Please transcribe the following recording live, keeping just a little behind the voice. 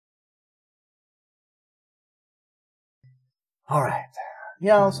Alright. You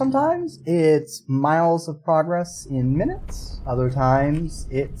know, sometimes it's miles of progress in minutes. Other times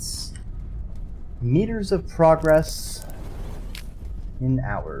it's meters of progress in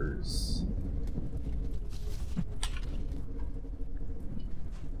hours.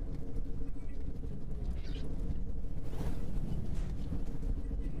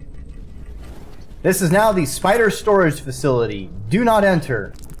 This is now the spider storage facility. Do not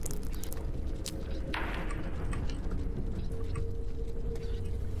enter.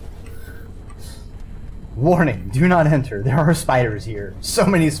 Warning, do not enter. There are spiders here. So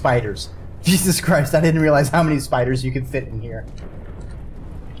many spiders. Jesus Christ, I didn't realize how many spiders you could fit in here.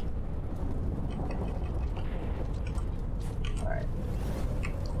 Alright.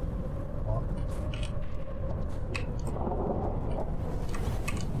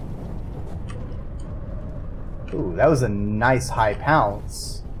 Ooh, that was a nice high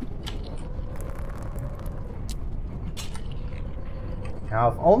pounce. Now,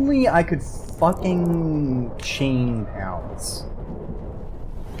 if only I could fucking chain pounce.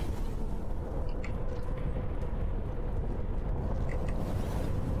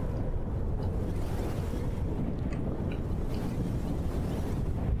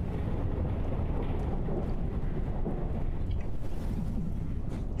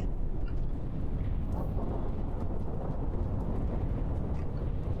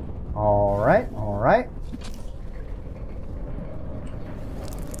 Alright, alright.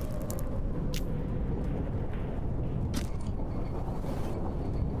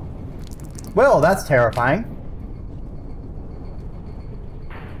 Well, that's terrifying.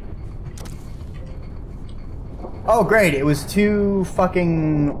 Oh, great. It was two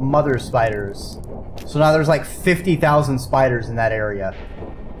fucking mother spiders. So now there's like 50,000 spiders in that area.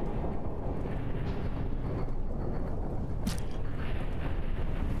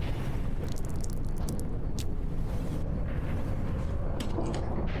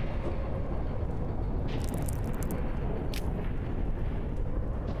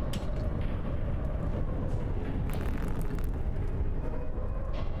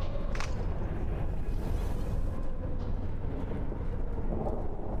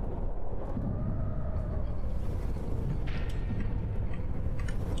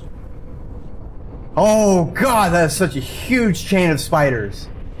 Oh god, that is such a huge chain of spiders.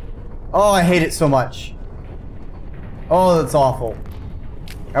 Oh, I hate it so much. Oh, that's awful.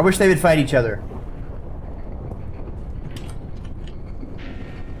 I wish they would fight each other.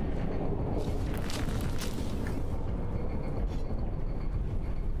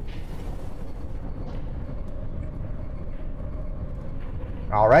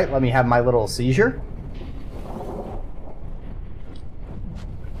 Alright, let me have my little seizure.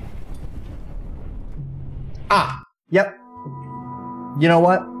 Ah! Yep. You know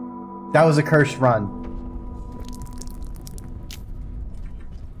what? That was a cursed run.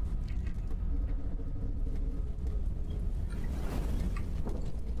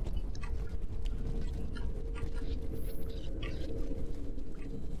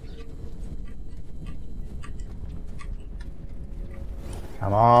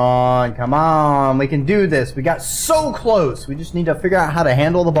 Come on, come on. We can do this. We got so close. We just need to figure out how to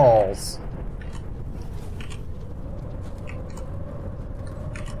handle the balls.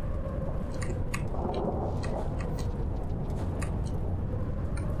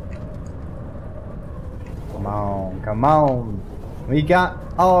 Come on, we got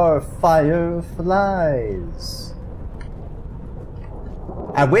our fireflies.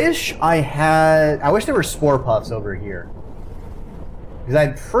 I wish there were spore puffs over here. Because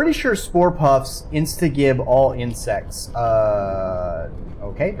I'm pretty sure spore puffs insta-gib all insects.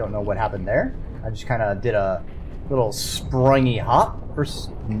 Okay, don't know what happened there. I just kind of did a little springy hop for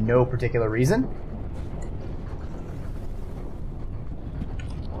no particular reason.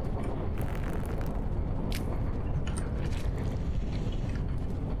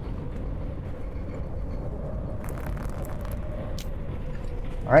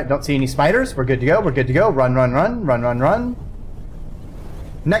 Alright, don't see any spiders. We're good to go. We're good to go. Run, run, run. Run, run, run.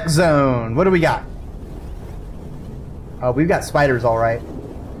 Next zone. What do we got? Oh, we've got spiders, alright.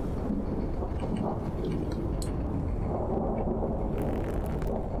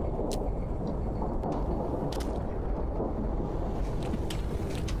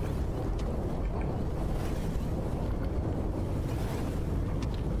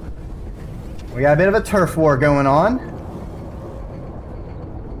 We got a bit of a turf war going on.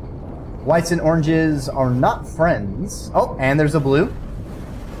 Whites and oranges are not friends. Oh, and there's a blue.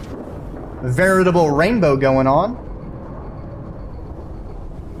 A veritable rainbow going on.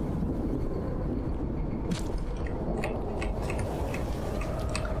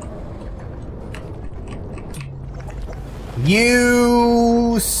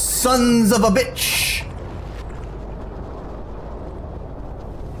 You sons of a bitch!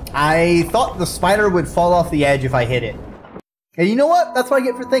 I thought the spider would fall off the edge if I hit it. And you know what? That's what I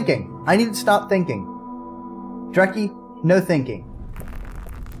get for thinking. I need to stop thinking. Dreki, no thinking.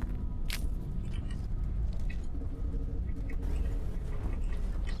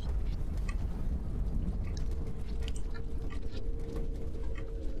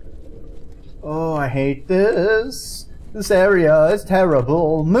 Oh, I hate this. This area is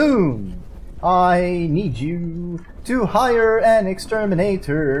terrible. Moon, I need you to hire an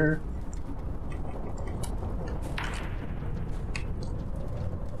exterminator.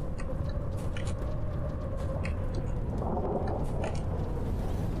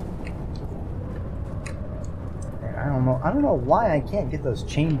 I don't know why I can't get those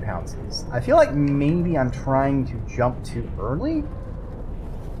chain pounces. I feel like maybe I'm trying to jump too early?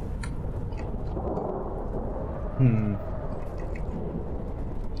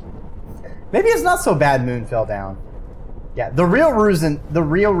 Maybe it's not so bad Moon fell down. Yeah, the real reason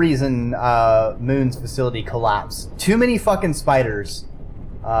Moon's facility collapsed. Too many fucking spiders.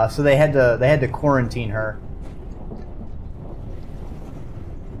 So they had to quarantine her.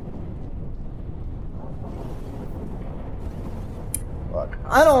 Look,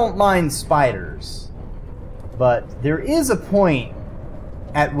 I don't mind spiders, but there is a point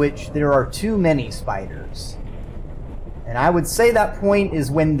at which there are too many spiders. And I would say that point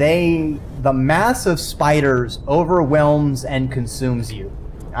is when the mass of spiders overwhelms and consumes you.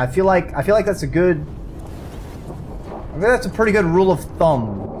 I feel like that's a good, I think that's a pretty good rule of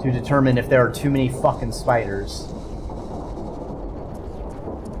thumb to determine if there are too many fucking spiders.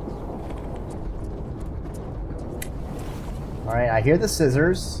 Alright, I hear the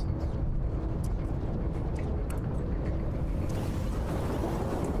scissors.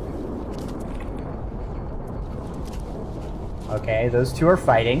 Okay, those two are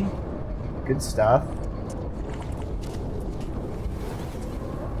fighting. Good stuff.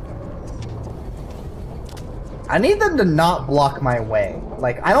 I need them to not block my way.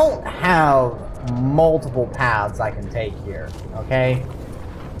 Like, I don't have multiple paths I can take here, okay?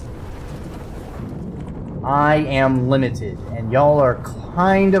 I am limited, and y'all are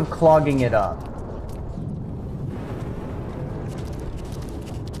kind of clogging it up.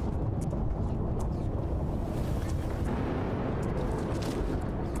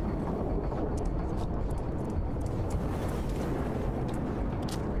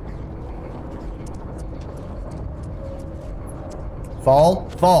 Fall,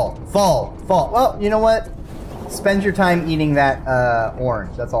 fall, fall, fall. Well, you know what? Spend your time eating that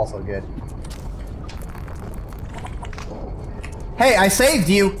orange. That's also good. Hey, I saved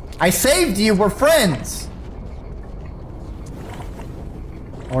you! I saved you! We're friends!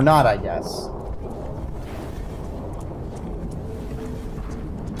 Or not, I guess.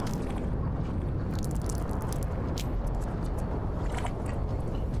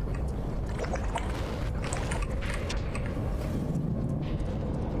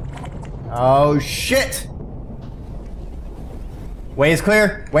 Oh, shit! Way is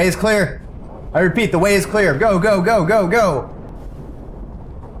clear! Way is clear! I repeat, the way is clear! Go, go, go, go, go!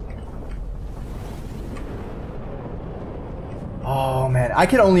 Oh, man. I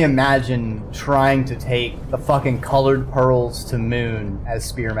can only imagine trying to take the fucking colored pearls to Moon as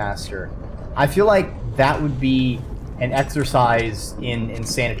Spearmaster. I feel like that would be an exercise in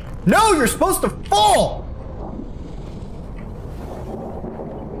insanity. No! You're supposed to fall!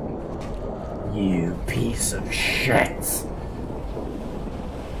 You piece of shit.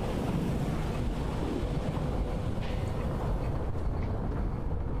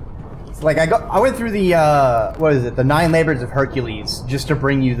 It's like I went through the what is it? The 9 labors of Hercules just to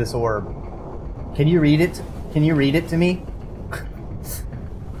bring you this orb. Can you read it? Can you read it to me?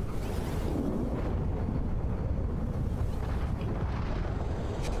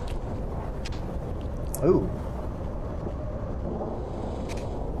 Ooh.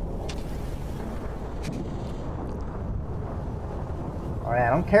 Alright, I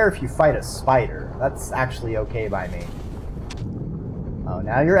don't care if you fight a spider. That's actually okay by me. Oh,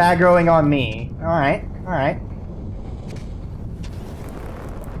 now you're aggroing on me. Alright, alright.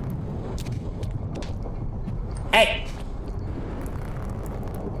 Hey!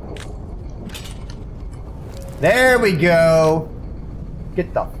 There we go!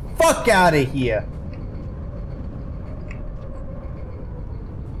 Get the fuck out of here!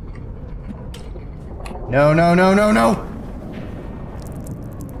 No, no, no, no, no!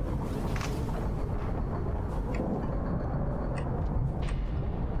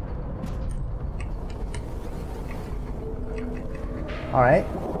 Alright.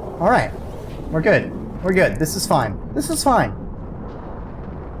 Alright. We're good. We're good. This is fine. This is fine.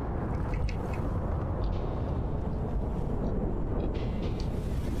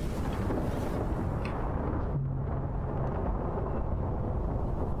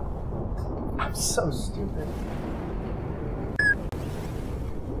 I'm so stupid.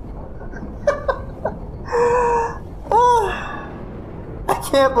 I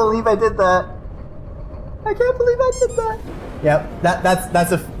can't believe I did that. I can't believe I did that. Yep,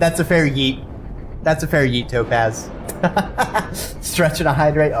 that's a fair yeet. That's a fair yeet, Topaz. Stretch and a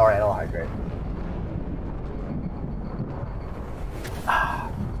hydrate. All right, I'll hydrate.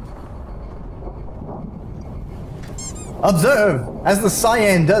 Observe as the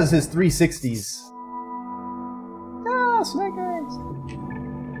cyan does his 360s. Ah, snake eggs.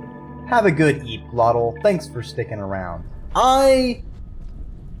 Have a good eat, Glottal. Thanks for sticking around. I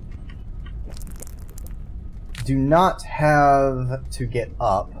do not have to get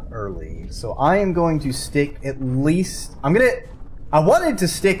up early, so I am going to stick at least... I wanted to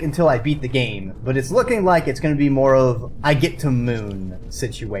stick until I beat the game, but it's looking like it's going to be more of I get to moon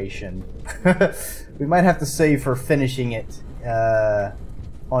situation. We might have to save for finishing it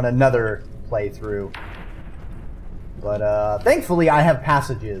on another playthrough. But thankfully I have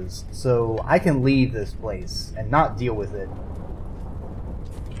passages, so I can leave this place and not deal with it.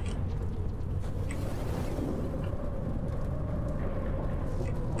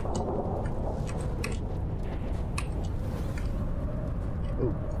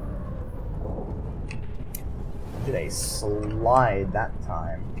 Did a slide that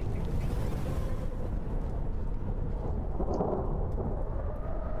time.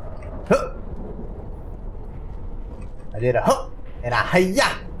 Huh. I did a huh and a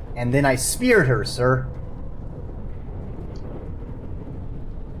hiya, and then I speared her, sir.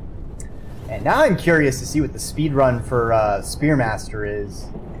 And now I'm curious to see what the speedrun for Spearmaster is,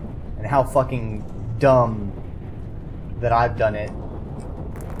 and how fucking dumb that I've done it.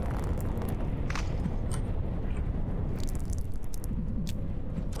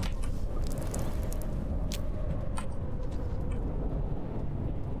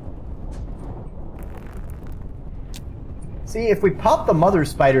 See, if we pop the mother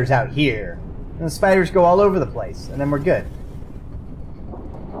spiders out here, then the spiders go all over the place, and then we're good.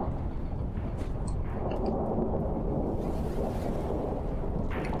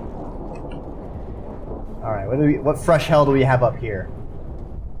 Alright, what fresh hell do we have up here?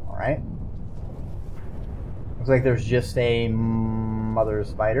 Alright. Looks like there's just a mother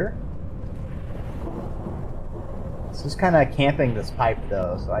spider. This is kind of camping this pipe,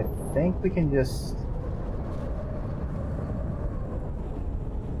 though, so I think we can just...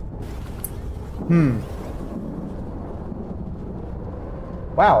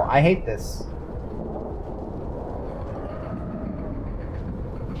 Wow, I hate this.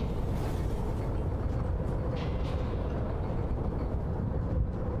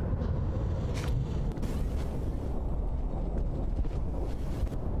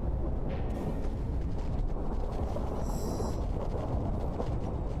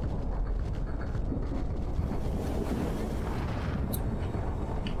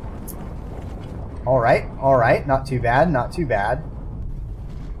 Alright, not too bad, not too bad.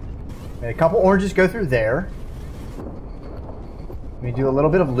 Made a couple oranges go through there. Let me do a little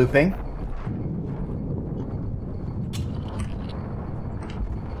bit of looping.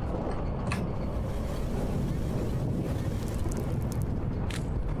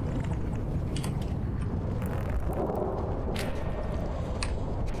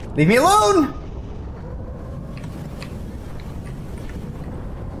 Leave me alone!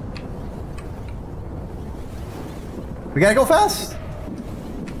 We gotta go fast!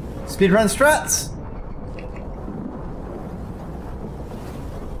 Speedrun strats!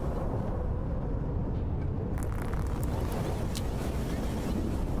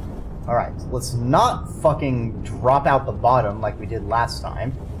 Alright, let's not fucking drop out the bottom like we did last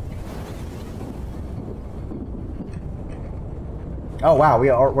time. Oh wow,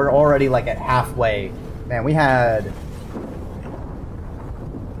 we're already like at halfway. Man, we had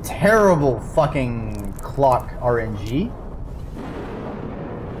terrible fucking clock RNG.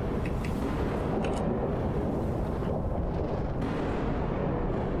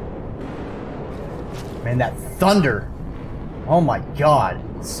 Man, that thunder. Oh my god,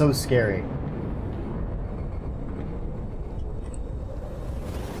 it's so scary.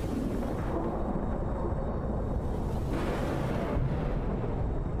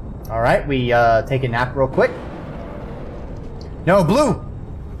 Alright, we take a nap real quick. No, blue!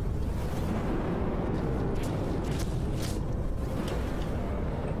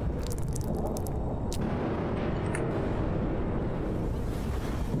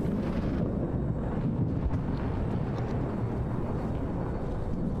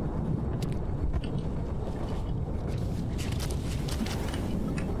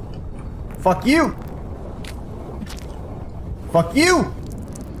 Fuck you! Fuck you!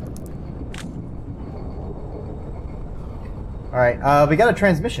 Alright, we got a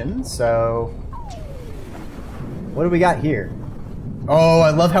transmission, so... What do we got here? Oh,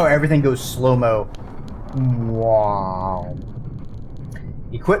 I love how everything goes slow-mo. Wow.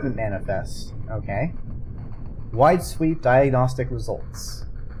 Equipment manifest. Okay. Wide sweep diagnostic results.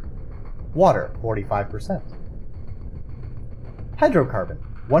 Water, 45%. Hydrocarbon,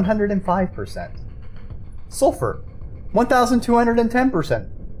 105%. Sulfur, 1,210%.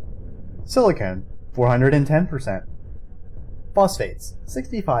 Silicon, 410%. Phosphates,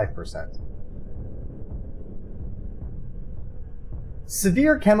 65%.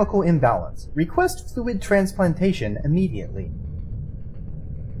 Severe chemical imbalance. Request fluid transplantation immediately.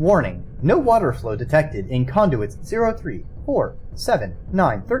 Warning. No water flow detected in conduits 03, 4, 7,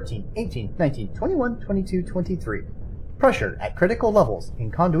 9, 13, 18, 19, 21, 22, 23. Pressure at critical levels in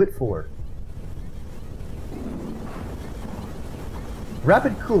conduit 4.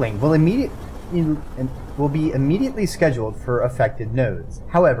 Rapid cooling will be immediately scheduled for affected nodes.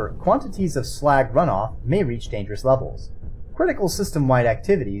 However, quantities of slag runoff may reach dangerous levels. Critical system-wide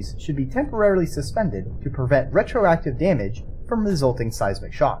activities should be temporarily suspended to prevent retroactive damage from resulting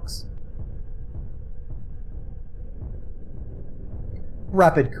seismic shocks.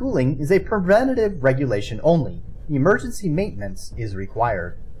 Rapid cooling is a preventative regulation only. Emergency maintenance is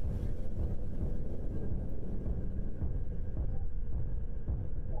required.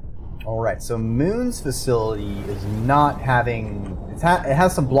 Alright, so Moon's facility is not having... it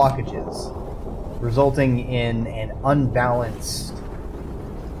has some blockages, resulting in an unbalanced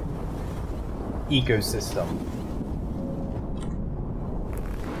ecosystem.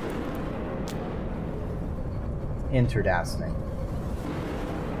 Interdasting.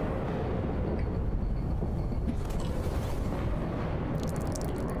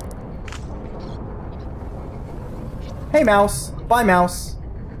 Hey, mouse! Bye, mouse!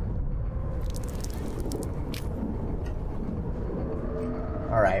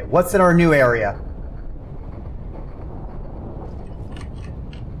 Alright, what's in our new area?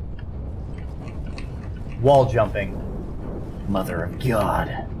 Wall jumping. Mother of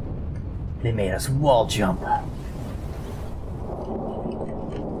God. They made us wall jump.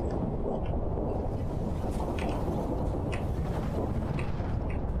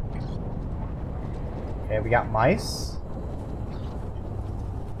 Okay, we got mice.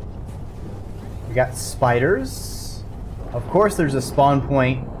 We got spiders. Of course there's a spawn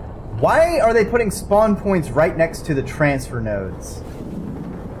point. Why are they putting spawn points right next to the transfer nodes?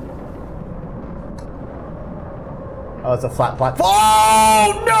 Oh, it's a flat platform.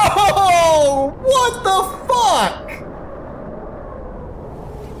 Oh no! What the fuck?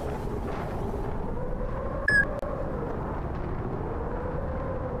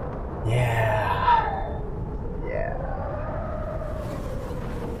 Yeah.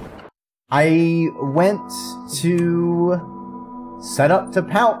 I went to set up to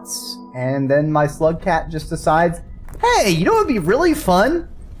pounce, and then my slug cat just decides, hey, you know what would be really fun?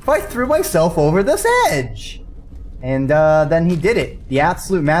 If I threw myself over this edge. And then he did it. The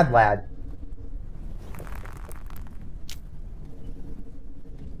absolute mad lad.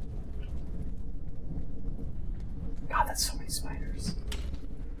 God, that's so many spiders.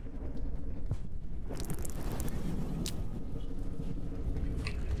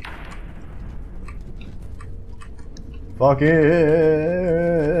 Fuck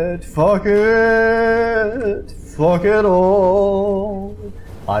it. Fuck it. Fuck it all.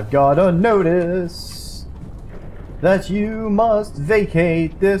 I've got a notice that you must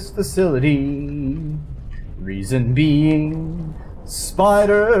vacate this facility. Reason being,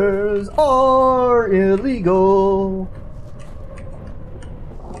 spiders are illegal.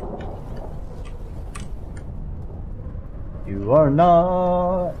 You are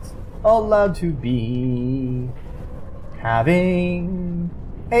not allowed to be having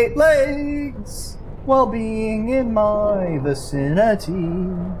 8 legs while being in my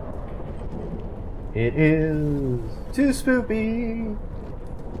vicinity. It is too spoopy.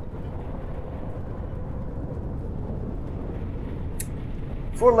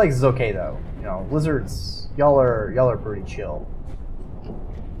 4 legs is okay though. You know, lizards, y'all are pretty chill.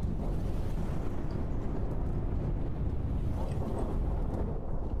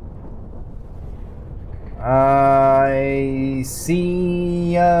 I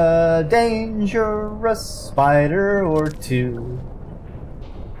see a dangerous spider or 2.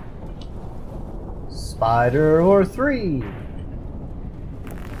 Spider or 3.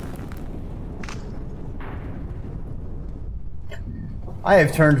 I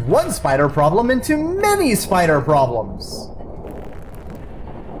have turned one spider problem into many spider problems.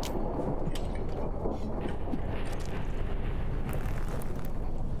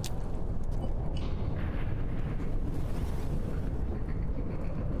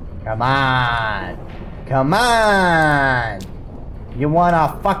 Come on. Come on. You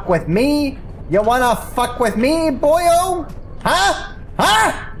wanna fuck with me? You wanna fuck with me, boyo? Huh?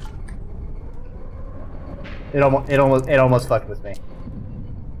 Huh? It almost fucked with me.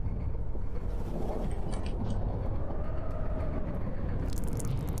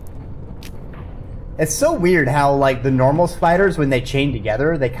 It's so weird how, like, the normal spiders, when they chain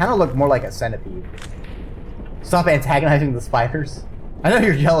together, they kind of look more like a centipede. Stop antagonizing the spiders. I know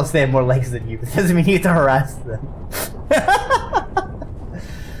you're jealous they have more legs than you, but it doesn't mean you get to harass them.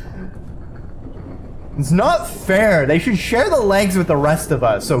 It's not fair. They should share the legs with the rest of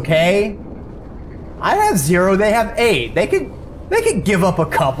us, okay? I have 0, they have 8. They could give up a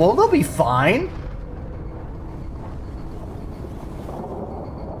couple. They'll be fine.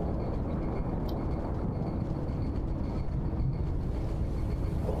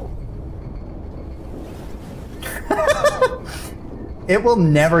 It will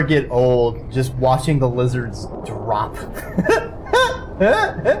never get old just watching the lizards drop.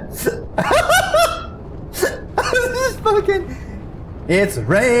 This is fucking... It's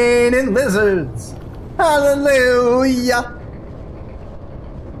raining lizards. Hallelujah.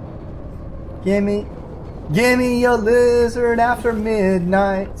 Gimme a lizard after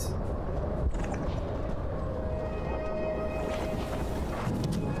midnight.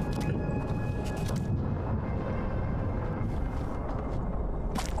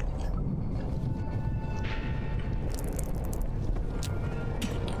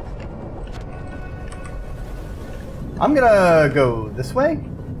 I'm gonna go this way.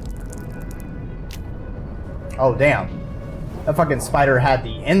 Oh, damn. That fucking spider had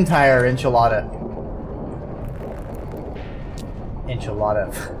the entire enchilada.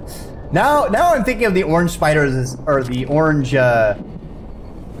 Now I'm thinking of the orange spiders as, or the orange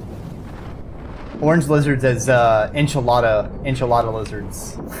lizards as enchilada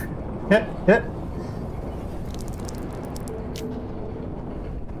lizards.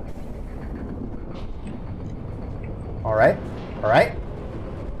 Alright, alright.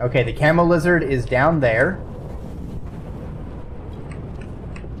 Okay, the camo lizard is down there.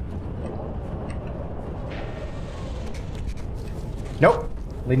 Nope.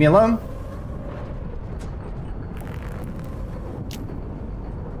 Leave me alone.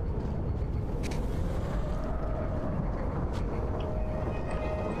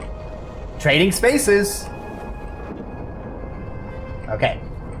 Trading spaces. Okay.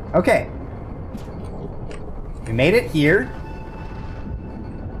 Okay. We made it here.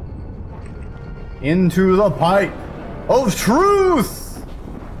 Into the pipe of truth!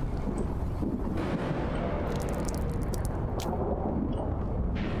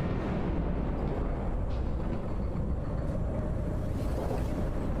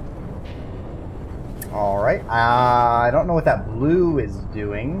 Alright, I don't know what that blue is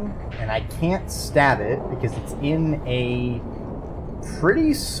doing, and I can't stab it because it's in a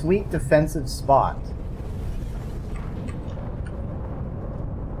pretty sweet defensive spot.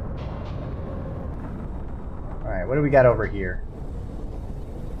 Alright, what do we got over here?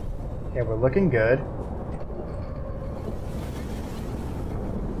 Okay, we're looking good.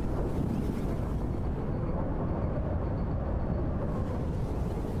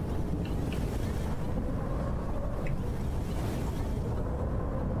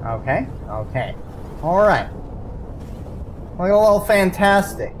 Okay, okay. Alright. Look a little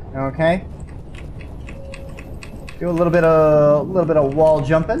fantastic, okay? Do a little bit of wall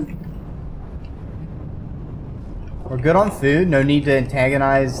jumping. We're good on food. No need to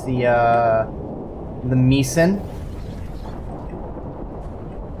antagonize the Meeson.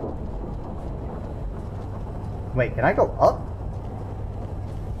 Wait, can I go up?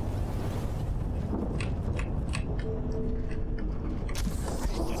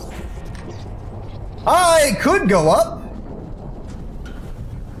 I could go up.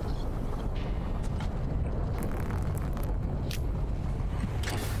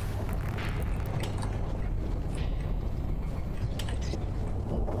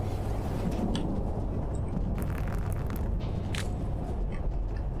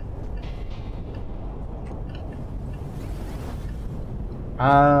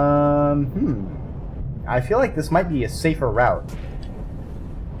 I feel like this might be a safer route.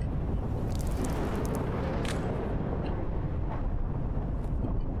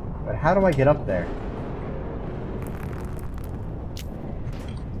 But how do I get up there?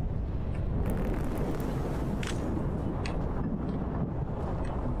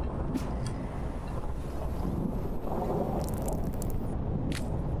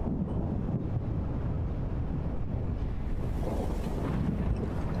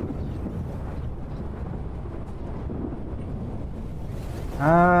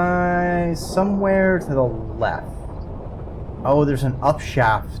 lies somewhere to the left. Oh, there's an up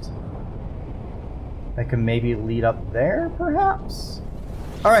shaft that can maybe lead up there, perhaps?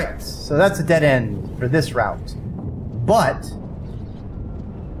 Alright, so that's a dead end for this route. But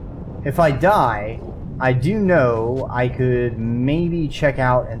if I die, I do know I could maybe check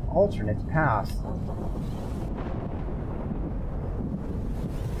out an alternate path.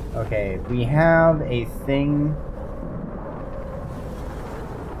 Okay, we have a thing.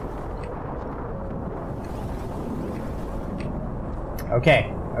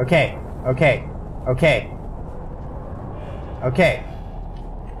 Okay, okay, okay, okay, okay.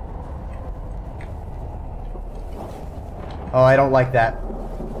 Oh, I don't like that.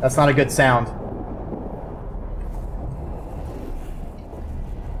 That's not a good sound.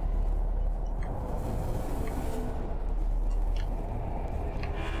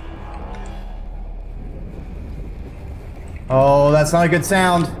 Oh, that's not a good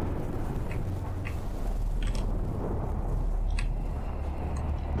sound.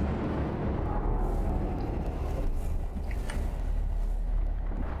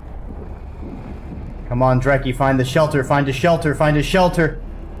 Come on, Dreki, find the shelter, find a shelter, find a shelter.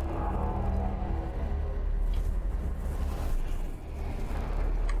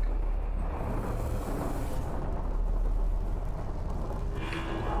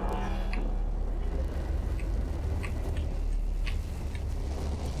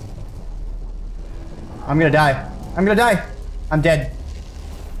 I'm gonna die. I'm gonna die. I'm dead.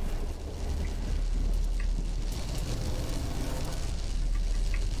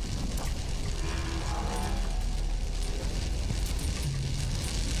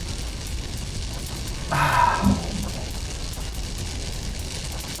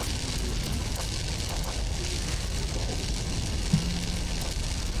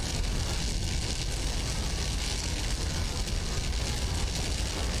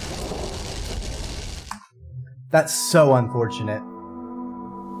 That's so unfortunate.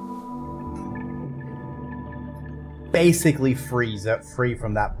 Basically free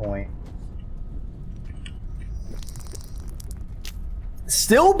from that point.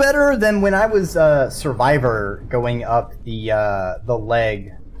 Still better than when I was Survivor going up the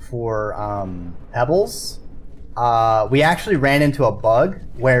leg for Pebbles. We actually ran into a bug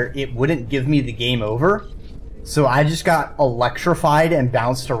where it wouldn't give me the game over. So I just got electrified and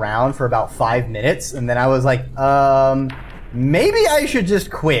bounced around for about 5 minutes, and then I was like, maybe I should just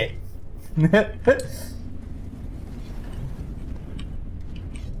quit. Did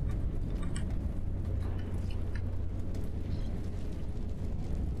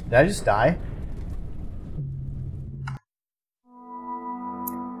I just die?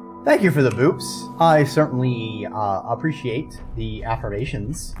 Thank you for the boops. I certainly appreciate the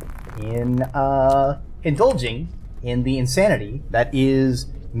affirmations in indulging in the insanity that is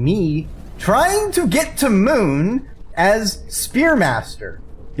me trying to get to Moon as Spearmaster,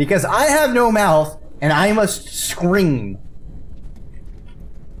 because I have no mouth and I must scream.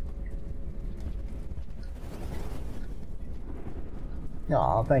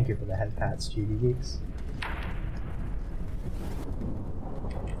 Aw, thank you for the head pats, GD Geeks.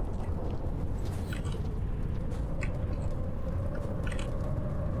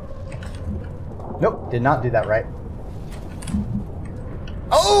 Nope, did not do that right.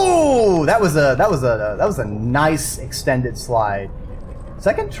 Oh, that was a nice extended slide.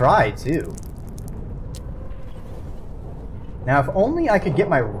 Second try too. Now, if only I could get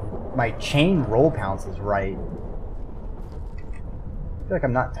my chain roll pounces right. I feel like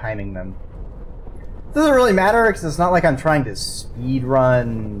I'm not timing them. Doesn't really matter because it's not like I'm trying to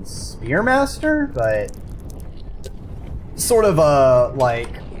speedrun Spearmaster, but sort of a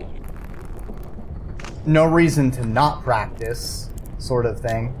like no reason to not practice sort of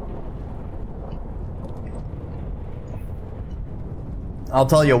thing. I'll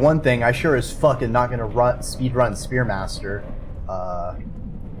tell you one thing, I sure as fuck am not gonna speedrun Spearmaster. I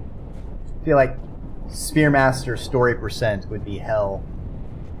feel like Spearmaster story percent would be hell.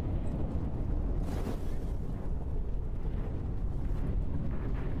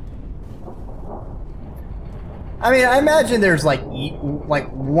 I mean, I imagine there's like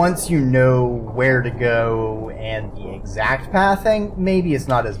once you know where to go and the exact pathing, maybe it's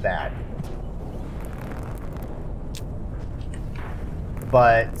not as bad.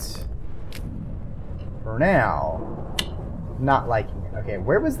 But for now, not liking it. Okay,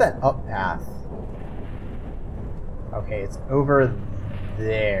 where was that up path? Okay, it's over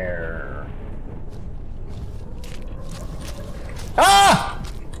there. Ah!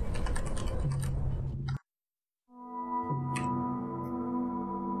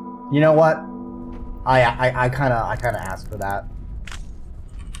 You know what? I kind of asked for that.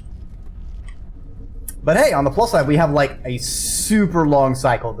 But hey, on the plus side, we have like a super long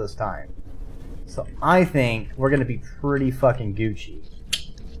cycle this time. So I think we're gonna be pretty fucking Gucci.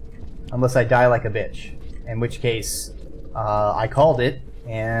 Unless I die like a bitch. In which case, I called it,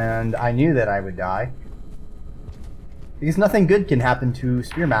 and I knew that I would die. Because nothing good can happen to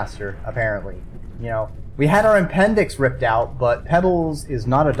Spearmaster, apparently. You know, we had our appendix ripped out, but Pebbles is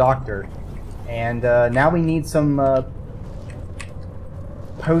not a doctor. And now we need some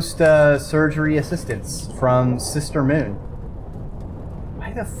post-surgery assistance from Sister Moon.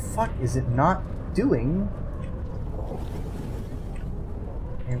 Why the fuck is it not doing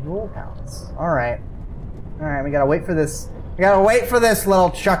a roll pounce? Alright. Alright, we gotta wait for this. We gotta wait for this little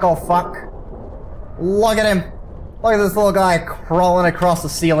chuckle fuck. Look at him. Look at this little guy crawling across the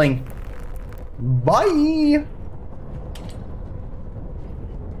ceiling. Bye!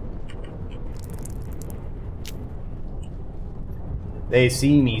 They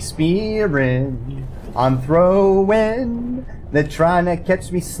see me spearing, I'm throwing. They're trying to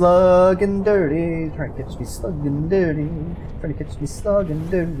catch me slugging dirty. Trying to catch me slugging dirty. Trying to catch me slugging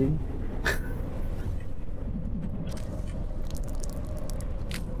dirty.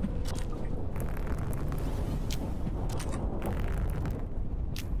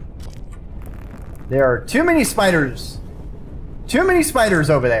 There are too many spiders. Too many spiders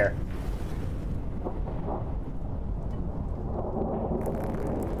over there.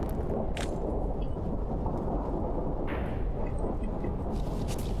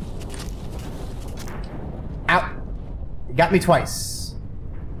 Ow. You got me twice.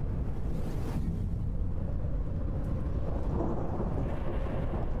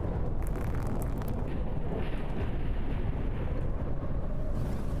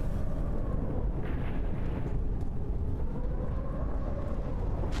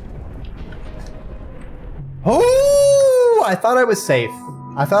 Oh! I thought I was safe.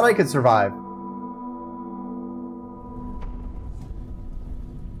 I thought I could survive.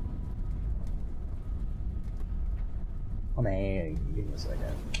 Oh man, give me a second.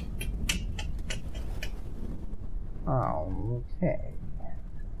 Okay.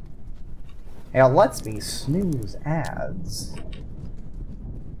 It lets me snooze ads.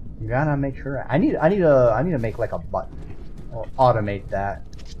 You gotta make sure. I need to make like a button or automate that.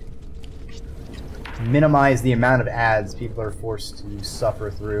 Minimize the amount of ads people are forced to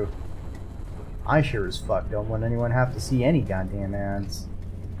suffer through. I sure as fuck don't want anyone to have to see any goddamn ads.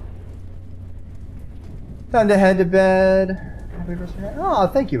 Time to head to bed. Happy birthday. Oh,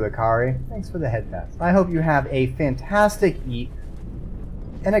 thank you, Akari. Thanks for the head pass. I hope you have a fantastic eat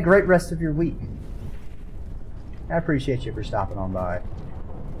and a great rest of your week. I appreciate you for stopping on by.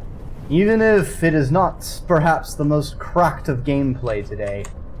 Even if it is not perhaps the most cracked of gameplay today.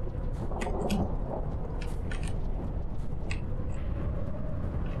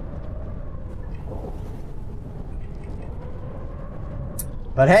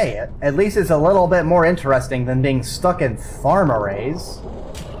 But hey, at least it's a little bit more interesting than being stuck in farm arrays.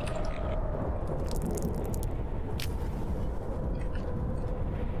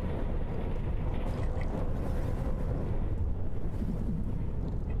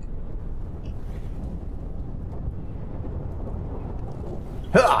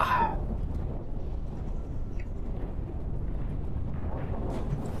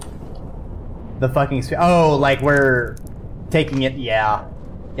 The fucking... Oh, like we're taking it... Yeah.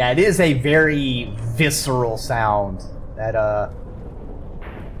 Yeah, it is a very visceral sound that,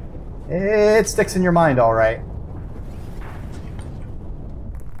 it sticks in your mind, alright.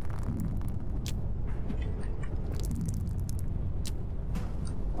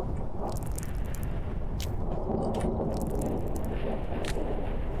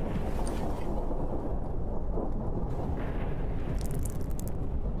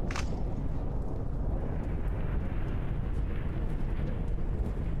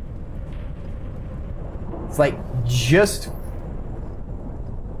 It's like just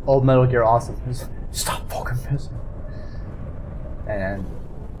old Metal Gear Awesome. Stop fucking pissing. And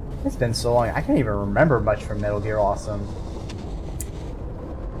it's been so long. I can't even remember much from Metal Gear Awesome.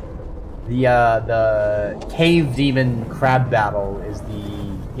 The cave demon crab battle is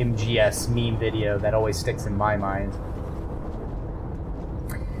the MGS meme video that always sticks in my mind.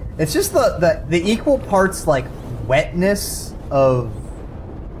 It's just the equal parts like wetness of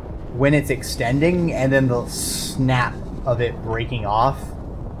when it's extending and then the snap of it breaking off.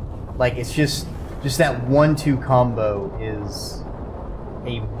 Like it's just that 1-2 combo is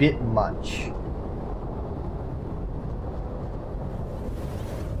a bit much.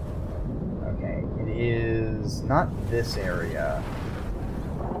 Okay, it is not this area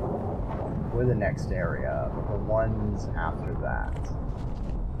or the next area, but the ones after that.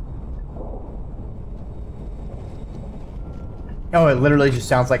 Oh, it literally just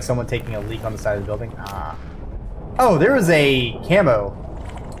sounds like someone taking a leak on the side of the building. Ah. Oh, there was a camo.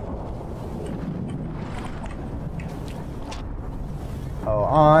 Oh,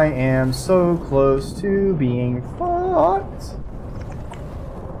 I am so close to being fucked.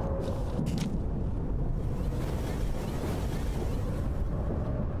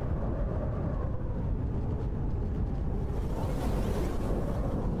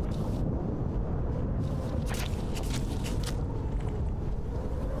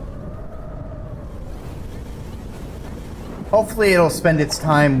 Hopefully it'll spend its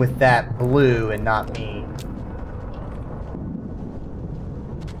time with that blue and not me.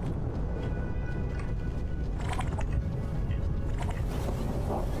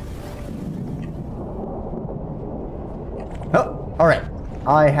 Oh, alright.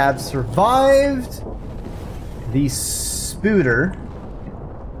 I have survived the spooter.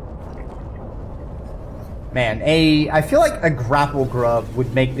 Man, I feel like a grapple grub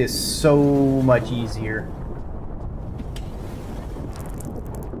would make this so much easier.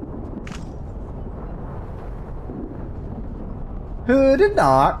 Hooded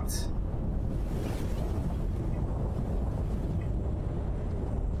knocked.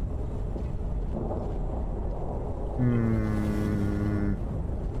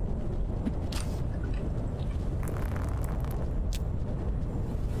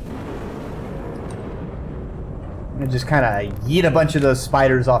 And just kind of yeet a bunch of those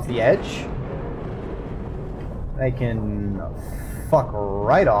spiders off the edge. They can fuck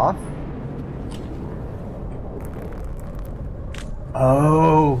right off.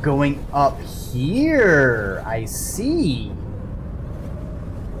 Oh, going up here. I see.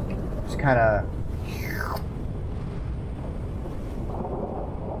 Just kind of...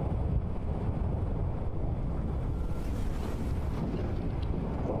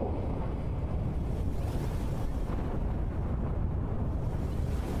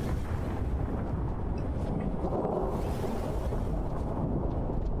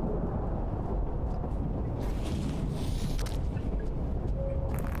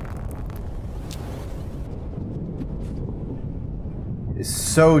 It's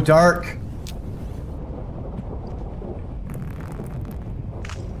so dark.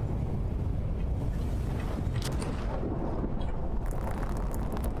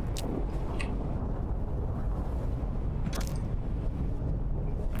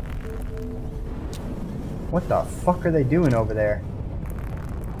 What the fuck are they doing over there?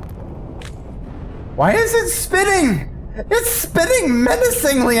 Why is it spitting? It's spitting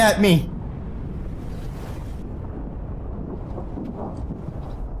menacingly at me.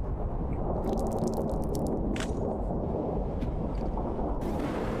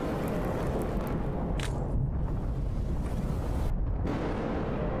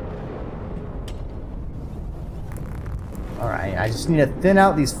 Alright, I just need to thin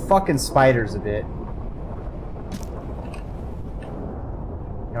out these fucking spiders a bit.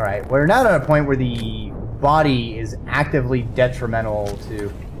 Alright, we're now at a point where the body is actively detrimental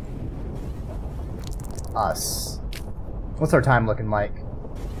to us. What's our time looking like?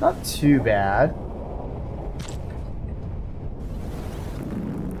 Not too bad.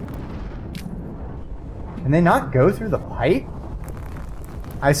 Can they not go through the pipe?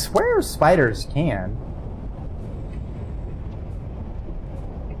 I swear spiders can.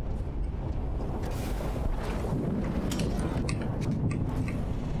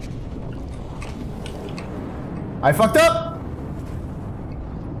 I fucked up!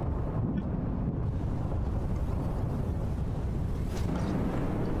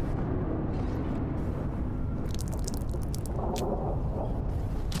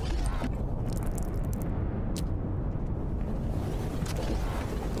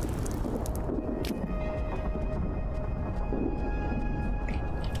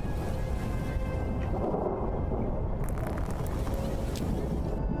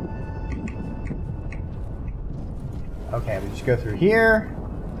 Okay, we just go through here.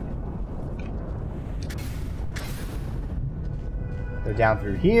 Go down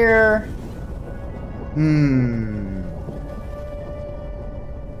through here.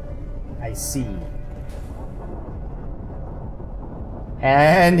 I see.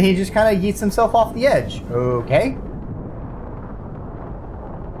 And he just kind of yeets himself off the edge. Okay.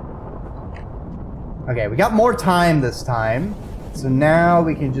 Okay, we got more time this time. So now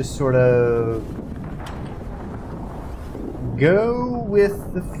we can just sort of go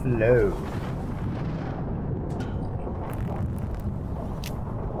with the flow.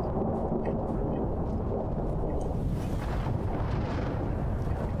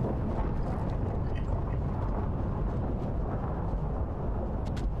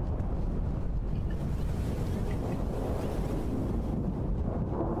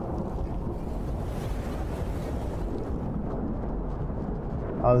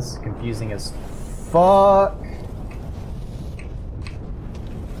 Oh, this is confusing as fuck.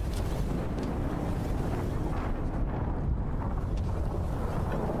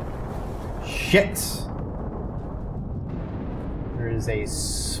 Shit. There is a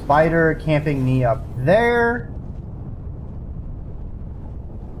spider camping me up there.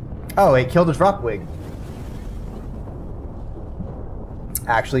 Oh, it killed a drop wig.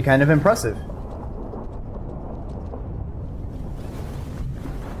 Actually kind of impressive.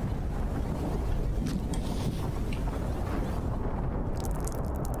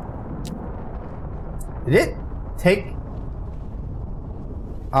 Did it take...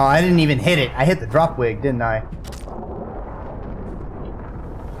 Oh, I didn't even hit it. I hit the drop wig, didn't I?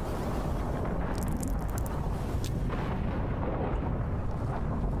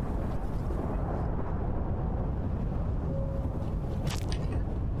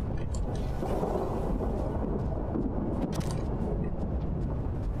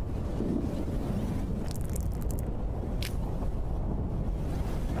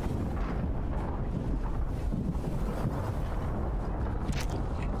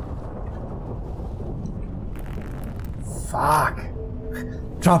 Fuck.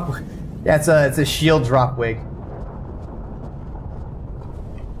 Drop wig. Yeah, it's a shield drop wig.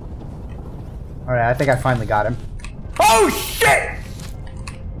 Alright, I think I finally got him. Oh shit!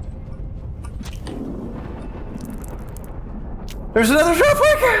 There's another drop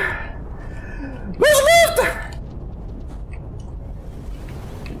wig! There's a lift!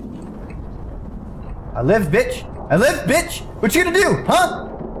 I live, bitch! I live, bitch! What you gonna do, huh?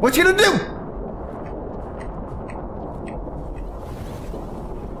 What you gonna do?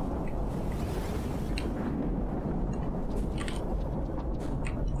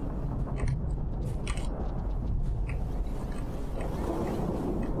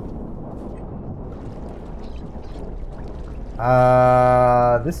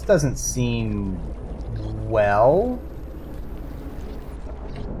 This doesn't seem well.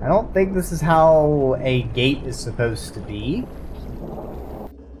 I don't think this is how a gate is supposed to be.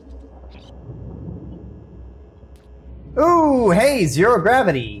 Ooh, hey, zero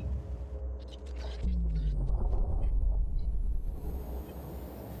gravity.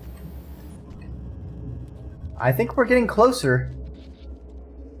 I think we're getting closer.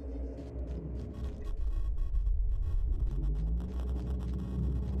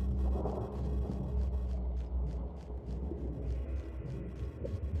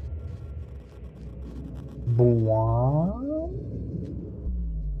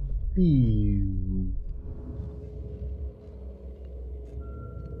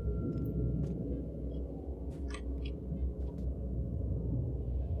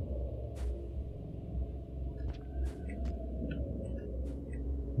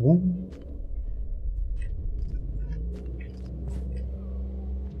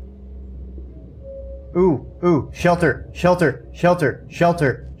 Ooh, ooh, shelter, shelter, shelter,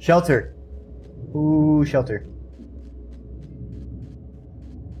 shelter, shelter. Ooh, shelter.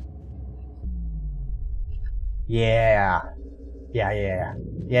 Yeah. Yeah, yeah, yeah.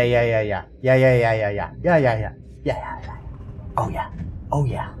 Yeah, yeah, yeah, yeah. Yeah, yeah, yeah, yeah, yeah. Yeah, yeah, yeah. Yeah, yeah, yeah. Oh, yeah. Oh,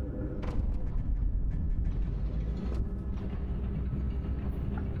 yeah.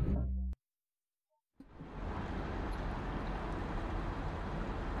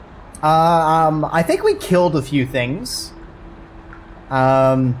 I think we killed a few things.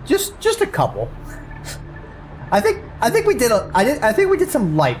 Just a couple. I think we did I think we did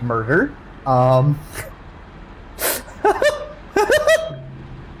some light murder.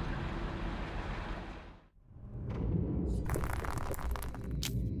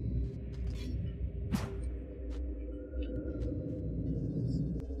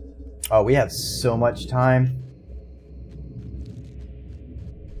 Oh, we have so much time.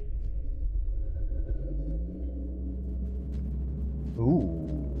 Ooh,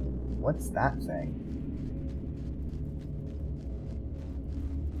 what's that thing?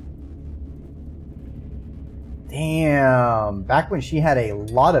 Damn, back when she had a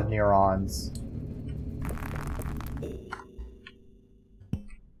lot of neurons.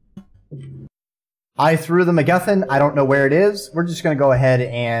 I threw the MacGuffin. I don't know where it is. We're just going to go ahead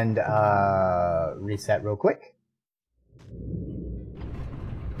and reset real quick.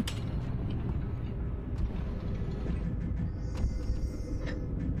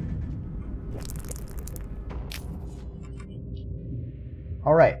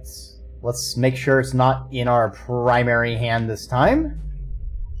 All right. Let's make sure it's not in our primary hand this time.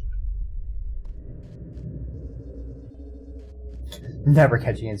 Never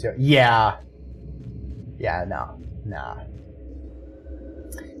catching in zero. Yeah. Yeah, no. Nah.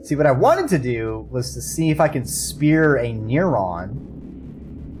 See, what I wanted to do was to see if I can spear a neuron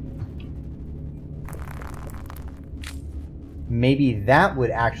maybe that would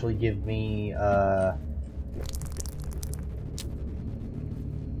actually give me the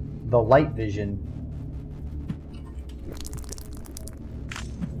light vision.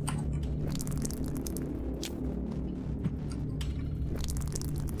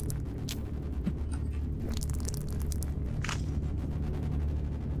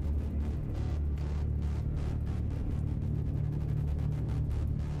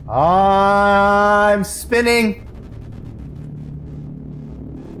 I'm spinning.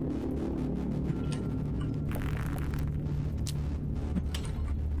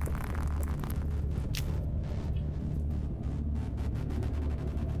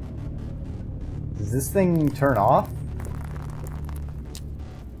 Does this thing turn off?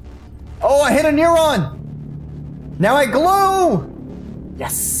 Oh, I hit a neuron! Now I glow!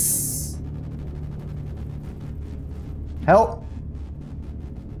 Yes! Help!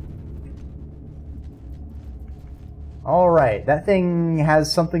 Alright, that thing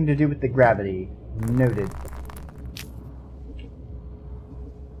has something to do with the gravity. Noted.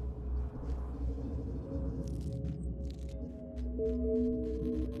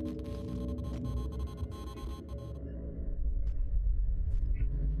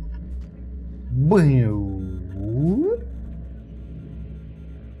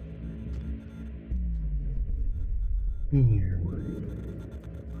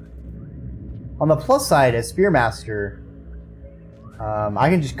 On the plus side, as Spearmaster, I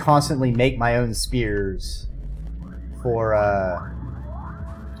can just constantly make my own spears for,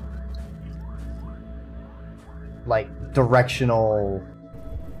 like, directional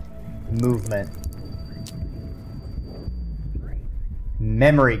movement.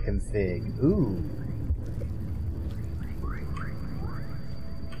 Memory config. Ooh.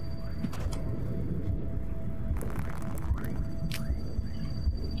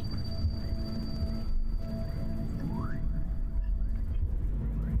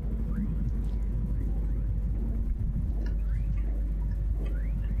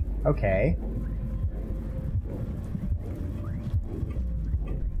 Okay.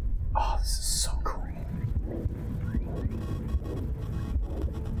 Oh, this is so cool.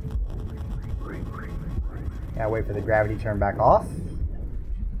 Yeah, wait for the gravity to turn back off.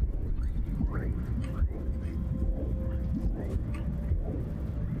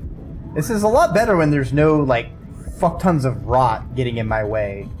 This is a lot better when there's no, like, fuck tons of rot getting in my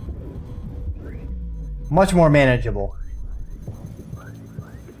way. Much more manageable.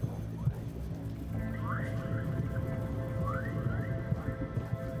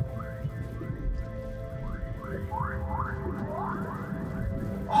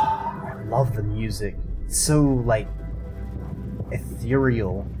 Love the music. It's so, like,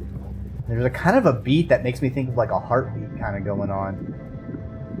 ethereal. There's a kind of a beat that makes me think of like a heartbeat kind of going on.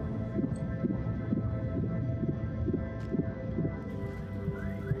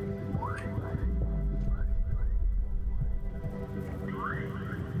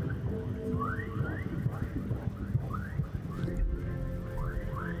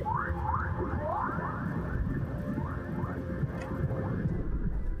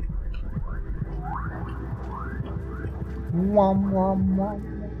 Wom, wom, wom,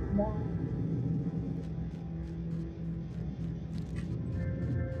 wom.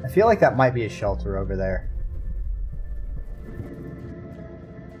 I feel like that might be a shelter over there.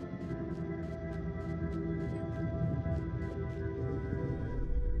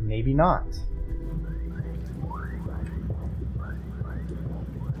 Maybe not.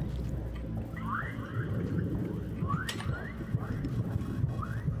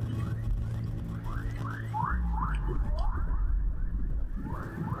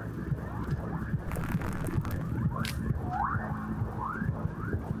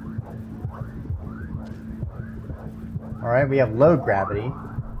 Alright, we have low gravity.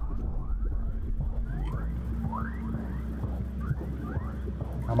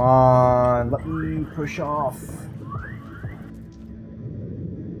 Come on, let me push off.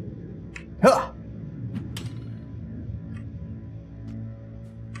 Huh!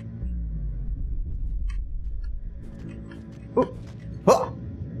 Ooh. Huh!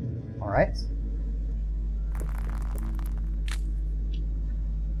 Alright.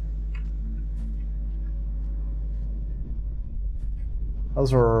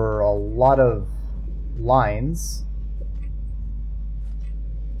 Those are a lot of lines.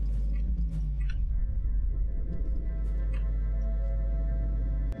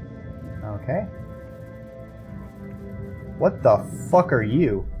 Okay. What the fuck are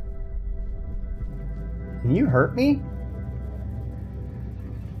you? Can you hurt me?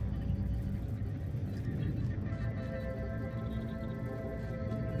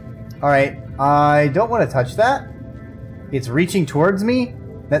 Alright, I don't want to touch that. It's reaching towards me?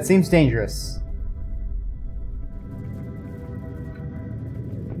 That seems dangerous.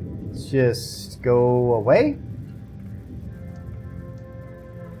 Let's just go away.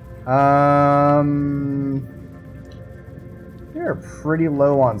 They're pretty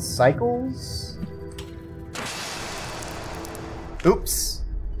low on cycles. Oops.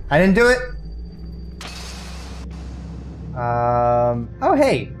 I didn't do it. Oh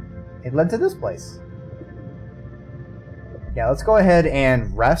hey. It led to this place. Yeah, let's go ahead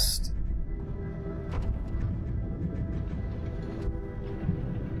and rest.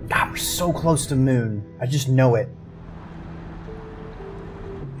 God, we're so close to Moon. I just know it.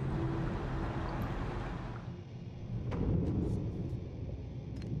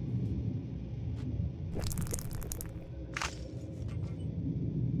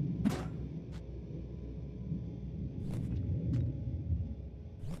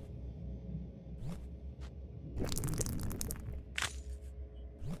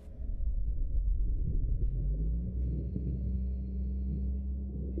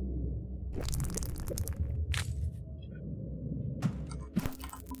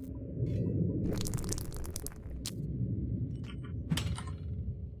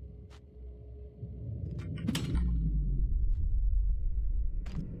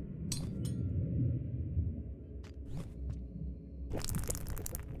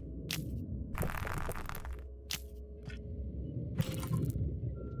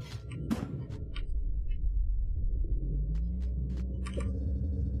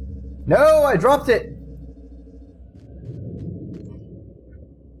 No, I dropped it!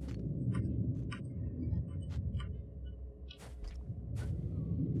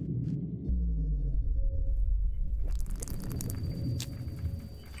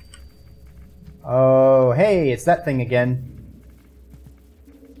 Oh, hey, it's that thing again.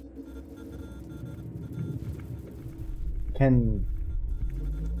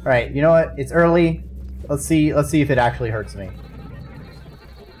 Alright, you know what? It's early. Let's see if it actually hurts me.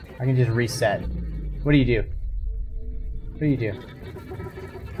 I can just reset. What do you do? What do you do?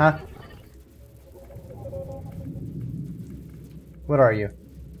 Huh? What are you?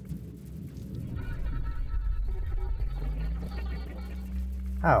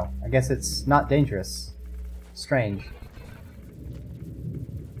 Oh, I guess it's not dangerous. Strange.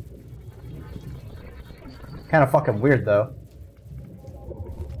 Kind of fucking weird, though.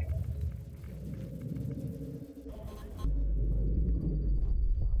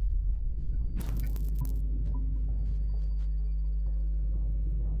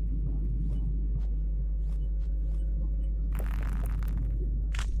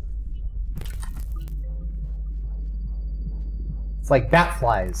 It's like bat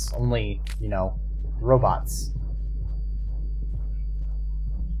flies, only, you know, robots.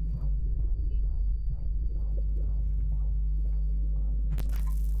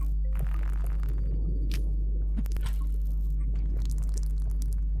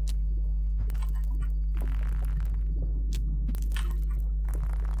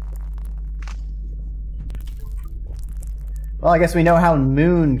 Well, I guess we know how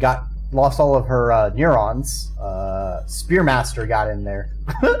Moon lost all of her neurons. Spearmaster got in there.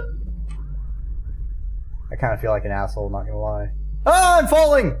 I kind of feel like an asshole, not gonna lie. Oh, I'm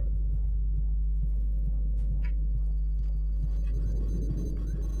falling!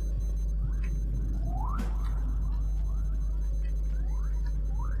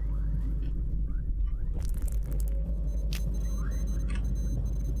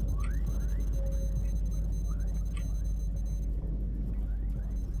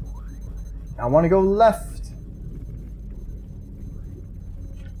 I want to go left.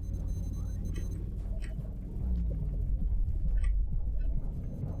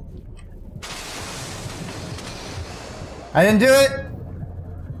 I didn't do it.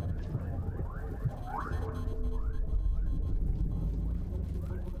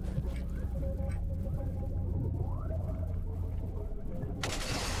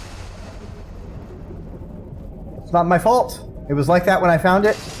 It's not my fault. It was like that when I found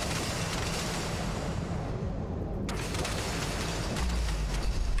it.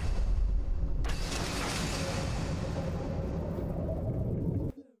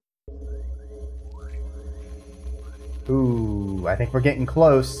 Ooh, I think we're getting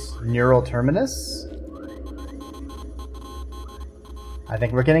close. Neural terminus? I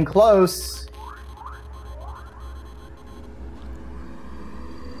think we're getting close.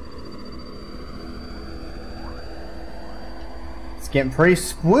 It's getting pretty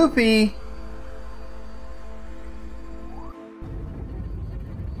swoopy.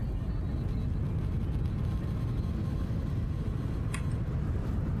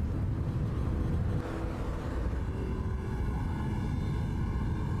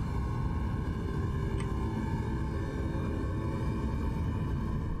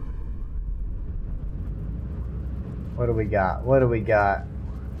 What do we got? What do we got?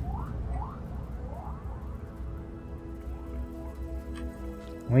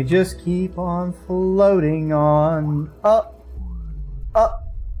 We just keep on floating on up,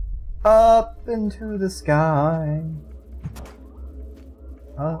 up, up into the sky.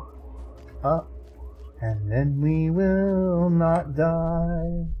 Up, up, and then we will not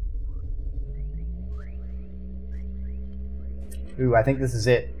die. Ooh, I think this is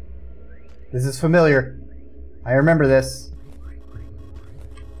it. This is familiar. I remember this.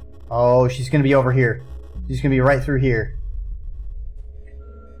 Oh, she's gonna be over here. She's gonna be right through here.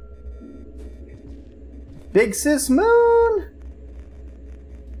 Big Sis Moon!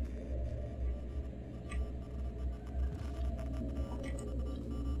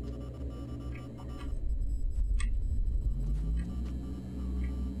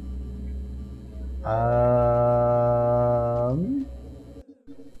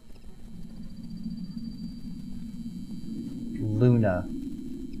 Luna.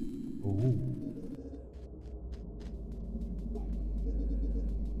 Ooh.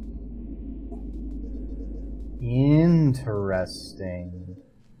 Interesting.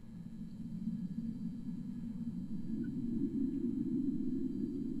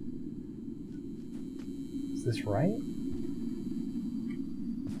 Is this right?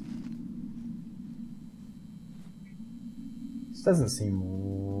 This doesn't seem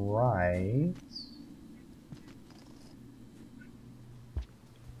right.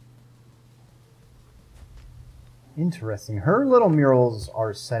 Interesting. Her little murals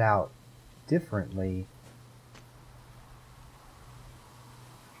are set out differently.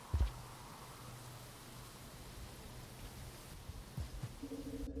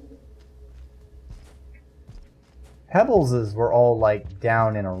 Pebbles's were all like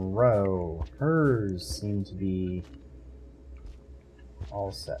down in a row. Hers seem to be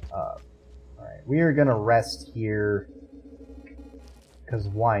all set up. Alright, we are gonna rest here. Because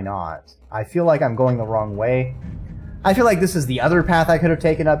why not? I feel like I'm going the wrong way. I feel like this is the other path I could have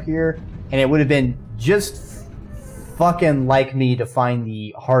taken up here, and it would have been just fucking like me to find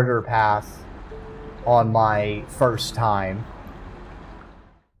the harder path on my first time.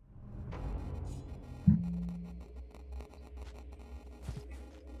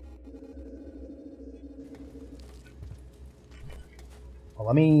 Well,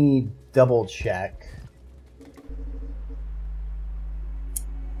 let me double check.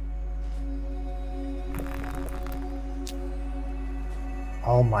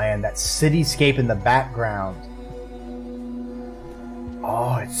 Oh man, that cityscape in the background.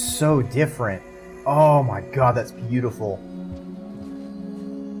 Oh, it's so different. Oh my god, that's beautiful.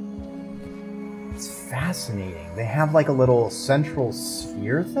 It's fascinating. They have like a little central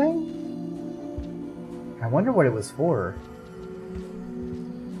sphere thing? I wonder what it was for.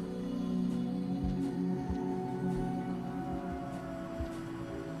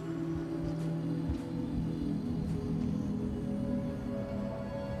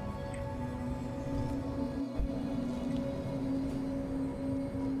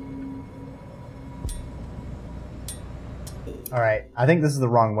 Alright, I think this is the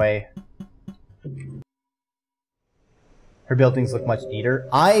wrong way. Her buildings look much neater.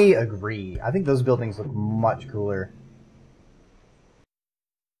 I agree. I think those buildings look much cooler.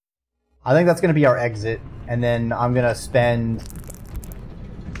 I think that's going to be our exit, and then I'm going to spend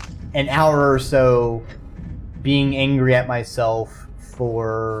an hour or so being angry at myself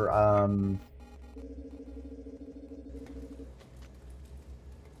for,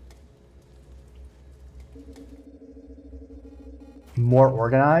 more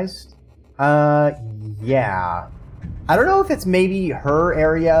organized? Yeah. I don't know if it's maybe her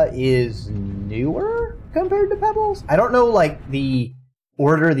area is newer compared to Pebbles. I don't know, like, the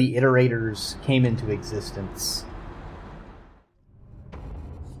order the iterators came into existence.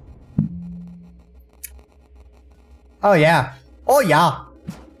 Oh, yeah. Oh, yeah.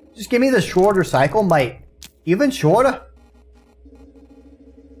 Just give me the shorter cycle, mate. Even shorter.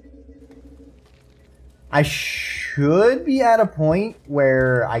 I should be at a point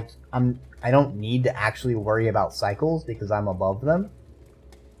where I don't need to actually worry about cycles because I'm above them.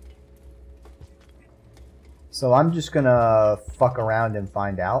 So I'm just gonna fuck around and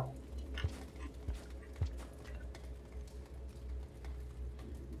find out.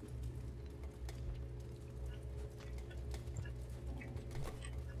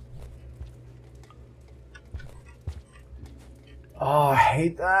 Oh, I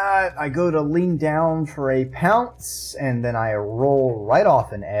hate that. I go to lean down for a pounce, and then I roll right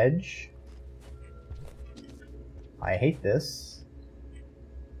off an edge. I hate this.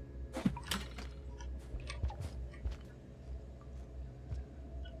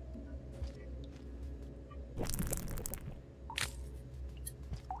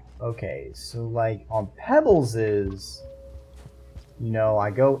 Okay, so like on Pebbles is, you know, I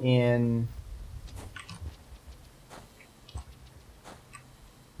go in.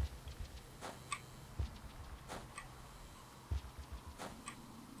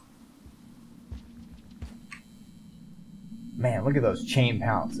 Man, look at those chain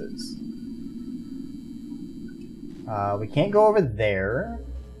pounces. We can't go over there.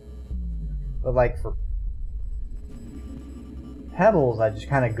 But like for Pebbles, I just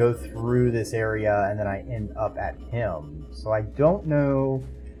kind of go through this area and then I end up at him. So I don't know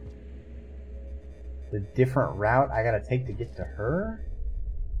the different route I gotta take to get to her.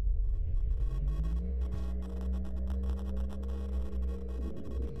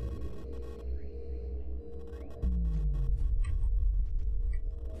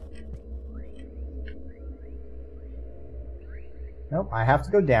 Nope, I have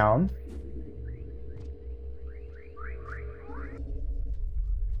to go down.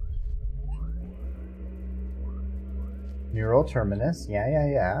 Neural terminus.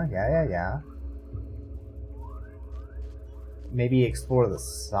 Yeah. Maybe explore the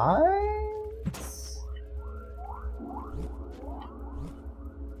sides?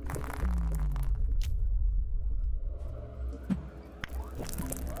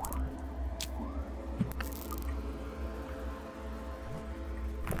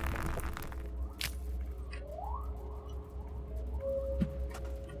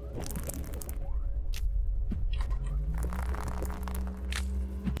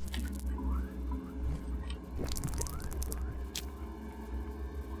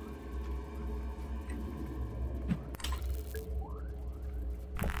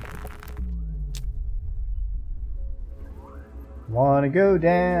 Wanna go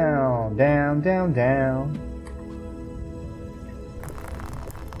down, down, down, down.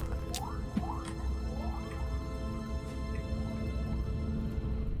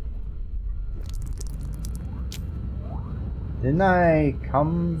 Didn't I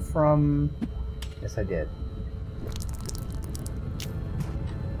come from... Yes, I did.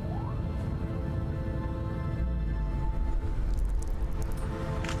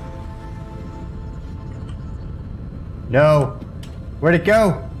 No! Where'd it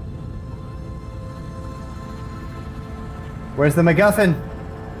go? Where's the MacGuffin?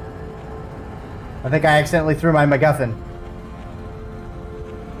 I think I accidentally threw my MacGuffin.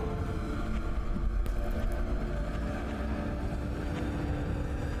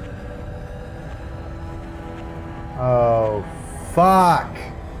 Oh, fuck.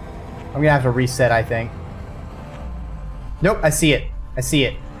 I'm gonna have to reset, I think. Nope, I see it. I see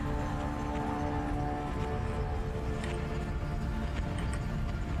it.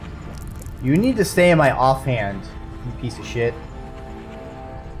 You need to stay in my offhand, you piece of shit.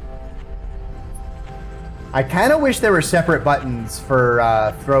 I kind of wish there were separate buttons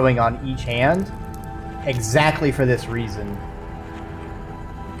for throwing on each hand, exactly for this reason.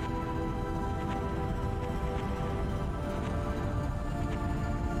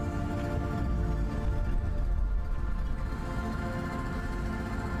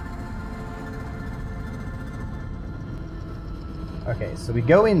 Okay, so we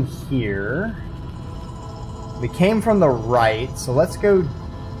go in here. We came from the right, so let's go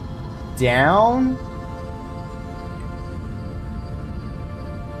down.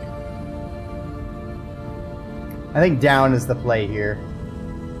 I think down is the play here.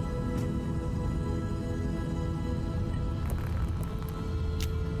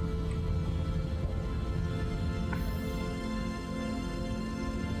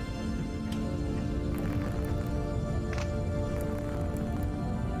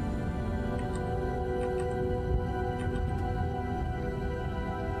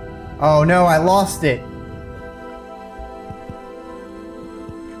 Oh no, I lost it.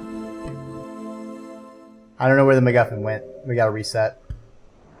 I don't know where the MacGuffin went. We gotta reset.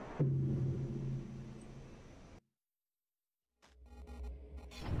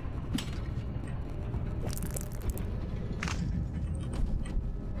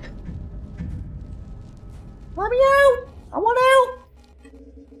 Let me out! I want out!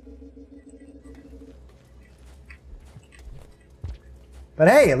 But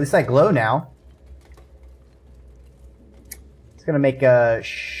hey, at least I glow now. It's gonna make a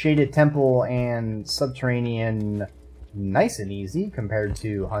Shaded Temple and Subterranean nice and easy compared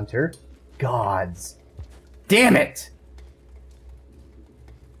to Hunter. Gods. Damn it!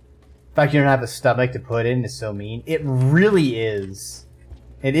 The fact you don't have a stomach to put in is so mean. It really is.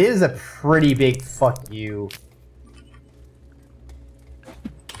 It is a pretty big fuck you.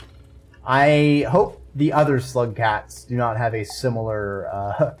 I hope the other slug cats do not have a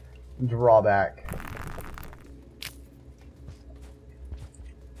similar drawback.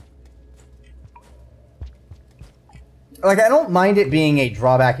 like, I don't mind it being a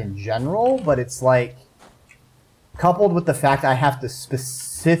drawback in general, but it's like, coupled with the fact I have to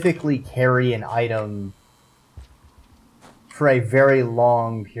specifically carry an item for a very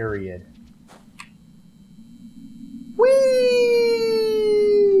long period. Whee!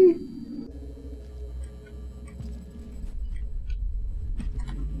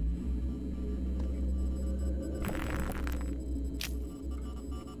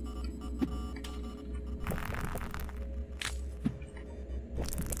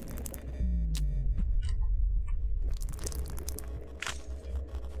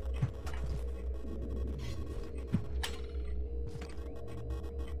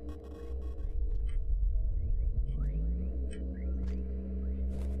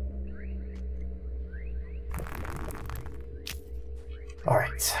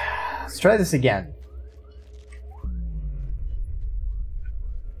 Alright, let's try this again.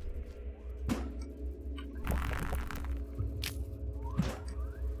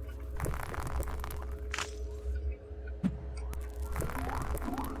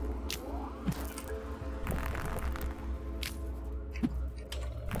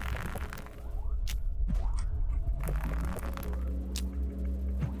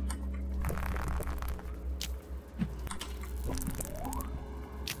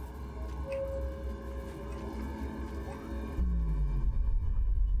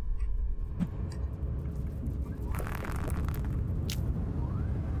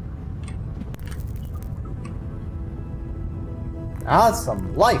 Ah,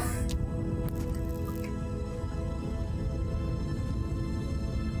 some life.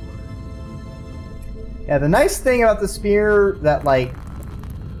 Yeah, the nice thing about the spear that, like,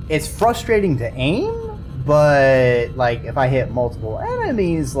 it's frustrating to aim, but, like, if I hit multiple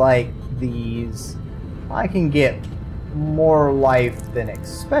enemies like these, I can get more life than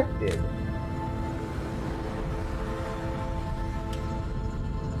expected.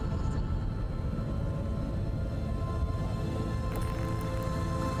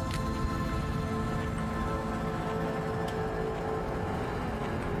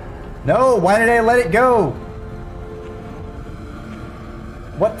 No, why did I let it go?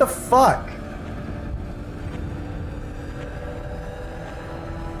 What the fuck?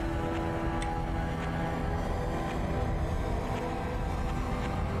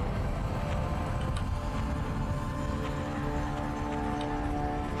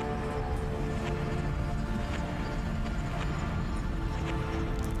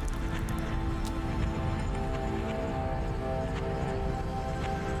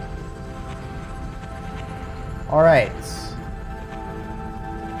 All right.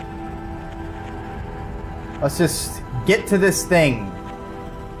 Let's just get to this thing.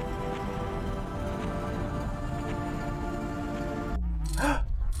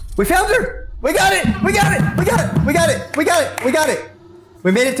 We found her! We got it! We got it! We got it! We got it! We got it! We got it!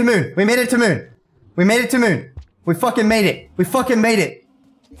 We made it to moon. We made it to moon. We made it to moon. We fucking made it. We fucking made it.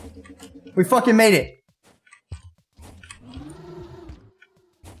 We fucking made it.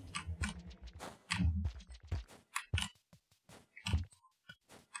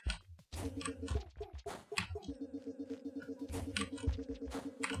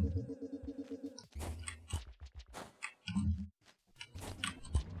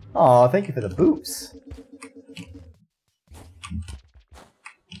 Aw, thank you for the boops.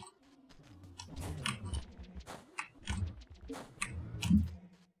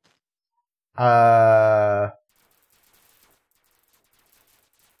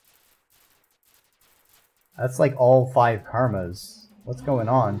 That's like all 5 karmas. What's going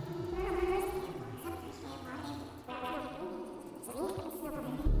on?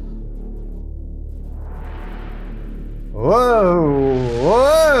 Whoa!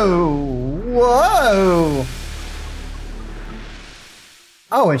 Whoa! Whoa!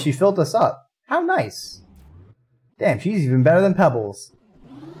 Oh, and she filled us up. How nice. Damn, she's even better than Pebbles.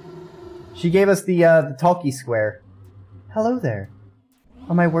 She gave us the talkie square. Hello there.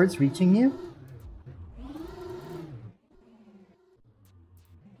 Are my words reaching you?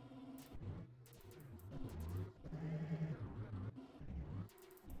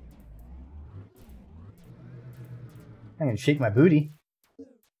 I'm gonna shake my booty.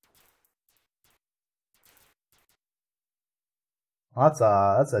 Well,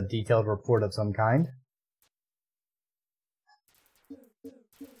 that's a detailed report of some kind.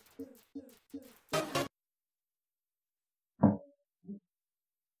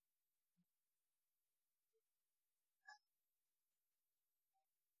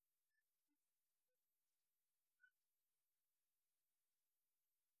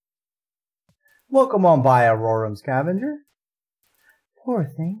 Welcome on by, Aurorum Scavenger. Poor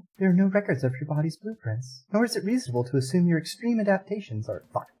thing. There are no records of your body's blueprints, nor is it reasonable to assume your extreme adaptations are...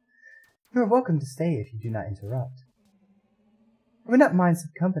 Fuck. You are welcome to stay if you do not interrupt. I would not mind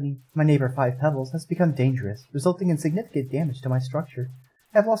some company. My neighbor Five Pebbles has become dangerous, resulting in significant damage to my structure.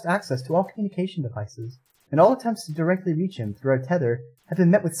 I have lost access to all communication devices, and all attempts to directly reach him through our tether have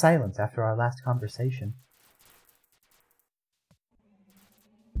been met with silence after our last conversation.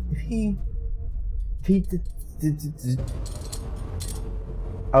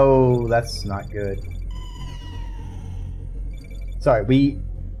 Oh, that's not good. Sorry,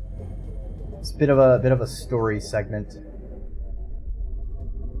 it's a bit of a story segment.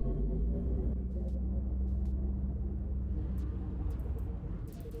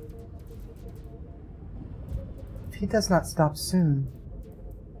 If he does not stop soon...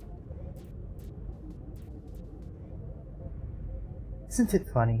 Isn't it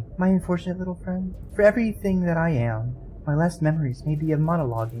funny, my unfortunate little friend? For everything that I am, my last memories may be of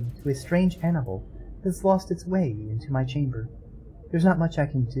monologuing to a strange animal that has lost its way into my chamber. There's not much I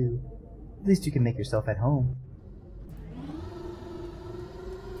can do. At least you can make yourself at home.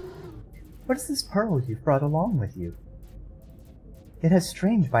 What is this pearl you've brought along with you? It has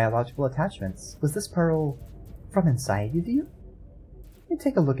strange biological attachments. Was this pearl from inside of you? You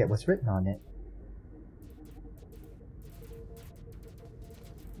take a look at what's written on it.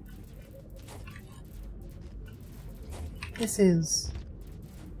 This is...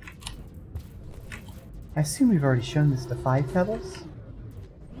 I assume we've already shown this to Five Pebbles?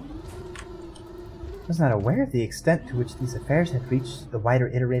 I was not aware of the extent to which these affairs had reached the wider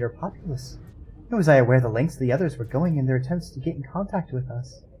Iterator populace, nor was I aware the lengths the others were going in their attempts to get in contact with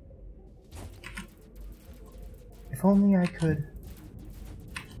us. If only I could...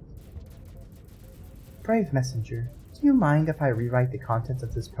 Brave messenger, do you mind if I rewrite the contents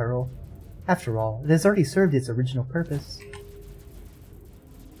of this pearl? After all, it has already served its original purpose.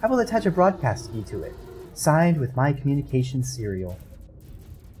 I will attach a broadcast key to it, signed with my communication serial.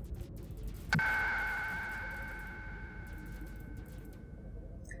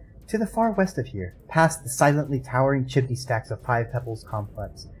 To the far west of here, past the silently towering chimney stacks of Five Pebbles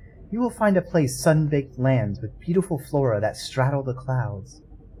Conflux, you will find a place sun-baked lands with beautiful flora that straddle the clouds.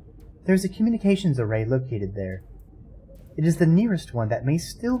 There is a communications array located there. It is the nearest one that may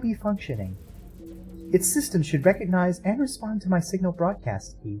still be functioning. Its system should recognize and respond to my signal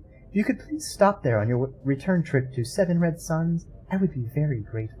broadcast key. If you could please stop there on your return trip to Seven Red Suns, I would be very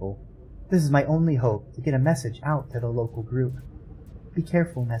grateful. This is my only hope to get a message out to the local group. Be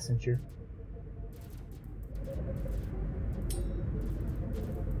careful, messenger.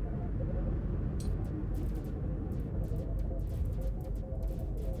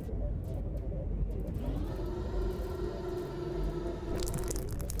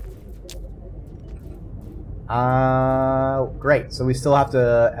 Great. So we still have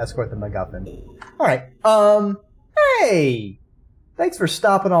to escort the MacGuffin. Alright. Hey! Thanks for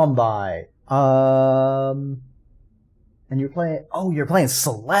stopping on by. And you're playing... Oh, you're playing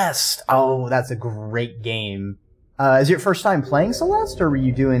Celeste! Oh, that's a great game. Is it your first time playing Celeste, or were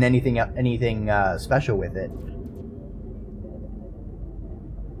you doing anything special with it?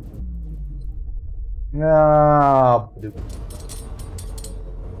 Oh,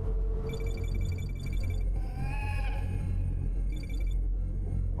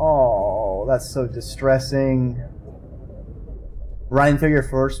 oh, that's so distressing. Running through your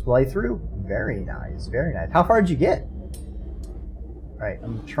first playthrough? Very nice, very nice. How far did you get? Alright,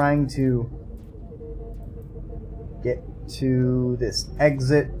 I'm trying to get to this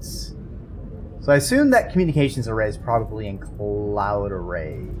exit. So I assume that communications array is probably in Cloud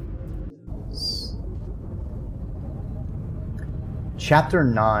Array. Chapter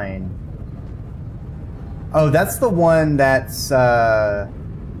 9. Oh, that's the one that's, if I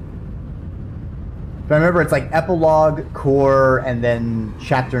remember, it's like Epilogue, Core, and then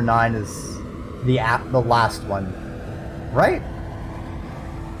Chapter 9 is the last one. Right?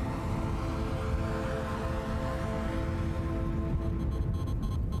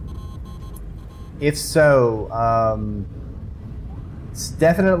 If so, it's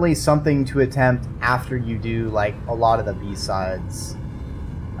definitely something to attempt after you do, like, a lot of the B-sides.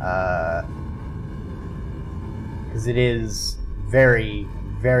 Because it is very,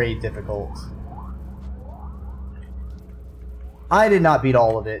 very difficult. I did not beat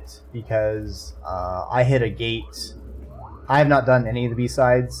all of it, because I hit a gate. I have not done any of the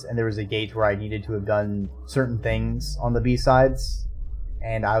B-sides, and there was a gate where I needed to have done certain things on the B-sides.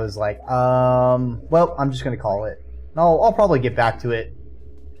 And I was like, well, I'm just going to call it. I'll probably get back to it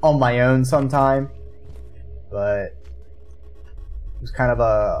on my own sometime. But it was kind of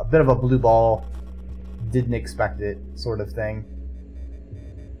a bit of a blue ball. Didn't expect it sort of thing.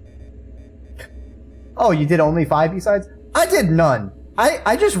 Oh, you did only 5 B-sides? I did none.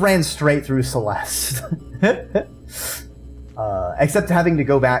 I just ran straight through Celeste. Except having to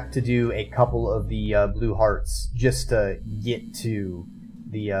go back to do a couple of the blue hearts just to get to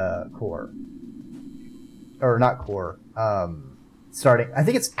the core. Or not core. Starting, I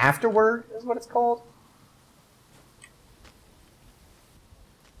think it's Afterward is what it's called.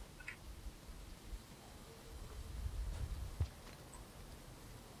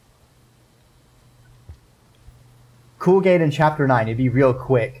 Cool Gate in Chapter 9. It'd be real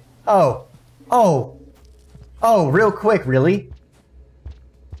quick. Oh, real quick, really?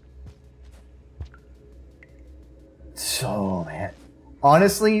 So, man.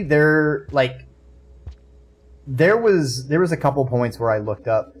 Honestly, there was a couple points where I looked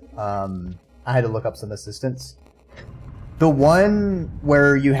up, I had to look up some assistance. The one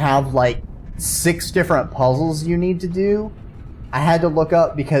where you have, like, 6 different puzzles you need to do, I had to look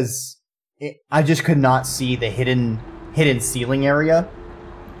up because I just could not see the hidden ceiling area.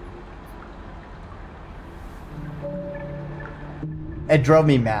 It drove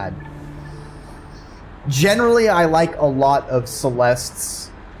me mad. Generally, I like a lot of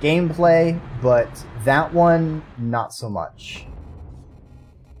Celeste's gameplay, but that one, not so much.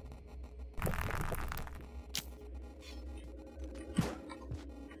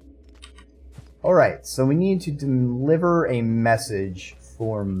 Alright, so we need to deliver a message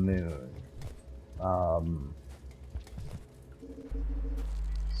for Moon.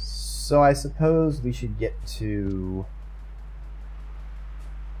 So I suppose we should get to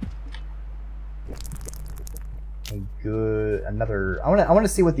I want to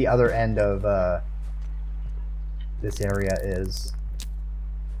see what the other end of this area is.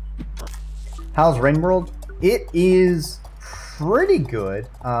 How's Rainworld? It is pretty good.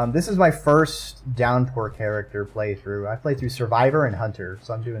 This is my first Downpour character playthrough. I played through Survivor and Hunter,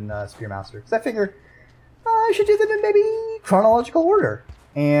 so I'm doing Spearmaster because I figure I should do them in maybe chronological order.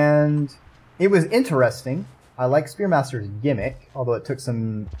 And it was interesting. I like Spearmaster's gimmick, although it took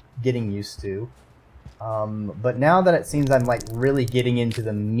some getting used to. But now that it seems I'm like really getting into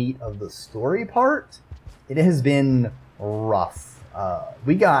the meat of the story part, it has been rough.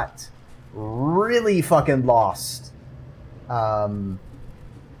 We got really fucking lost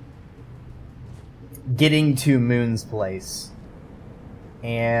getting to Moon's place.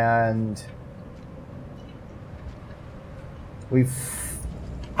 And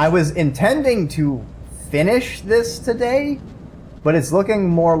I was intending to finish this today, but it's looking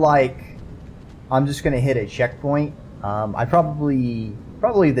more like I'm just gonna hit a checkpoint. I probably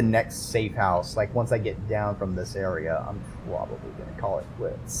the next safe house, like once I get down from this area, I'm probably gonna call it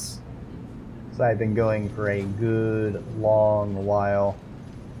quits. So I've been going for a good long while.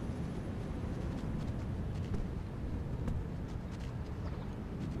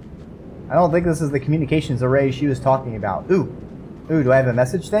 I don't think this is the communications array she was talking about. Ooh, do I have a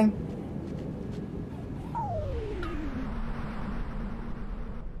message thing?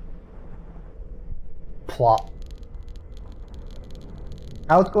 Plot.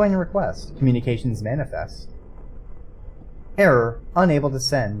 Outgoing request. Communications manifest. Error. Unable to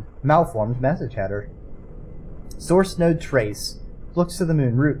send. Malformed message header. Source node trace. Looks to the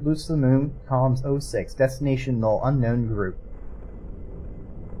moon. Route. Looks to the moon. Comms 06. Destination null. Unknown group.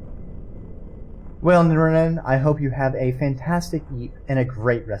 Well, Nirunen, I hope you have a fantastic week and a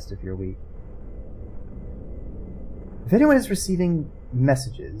great rest of your week. If anyone is receiving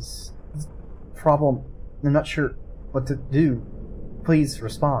messages, problem, I'm not sure what to do, please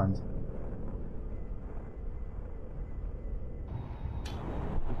respond.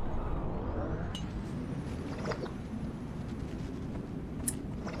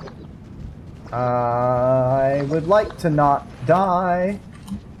 I would like to not die.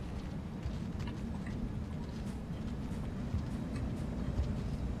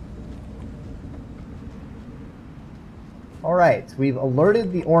 Alright, we've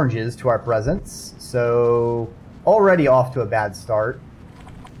alerted the oranges to our presence, so already off to a bad start.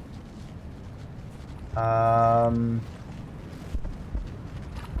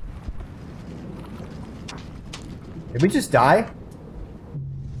 Did we just die?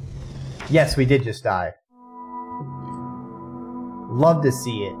 Yes, we did just die. Love to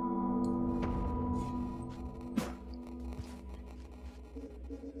see it.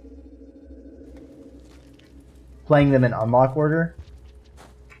 Playing them in unlock order?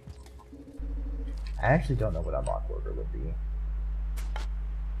 I actually don't know what unlock order would be.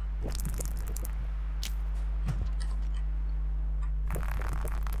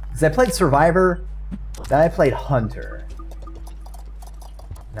 Because I played Survivor, then I played Hunter.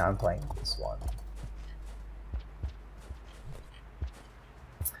 Now I'm playing this one.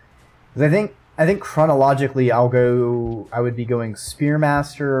 Because I think I think chronologically I would be going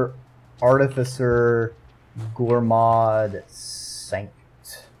Spearmaster, Artificer, Gourmand, Saint.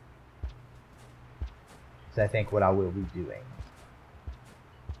 Is I think what I will be doing.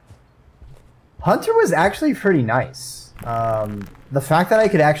 Hunter was actually pretty nice. The fact that I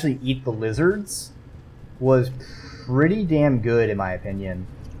could actually eat the lizards was pretty damn good in my opinion.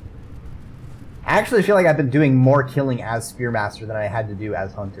 I actually feel like I've been doing more killing as Spearmaster than I had to do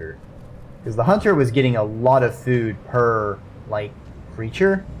as Hunter. Because the Hunter was getting a lot of food per, like,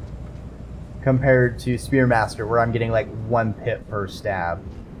 creature. Compared to Spearmaster, where I'm getting, like, 1 pip per stab.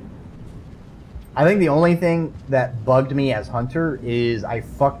 I think the only thing that bugged me as Hunter is I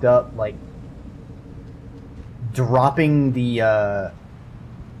fucked up, like, dropping the,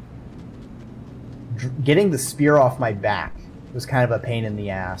 getting the spear off my back was kind of a pain in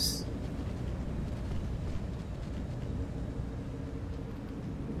the ass.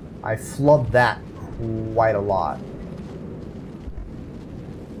 I flubbed that quite a lot.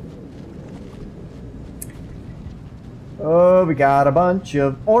 Oh, we got a bunch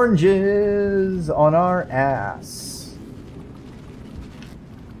of oranges on our ass.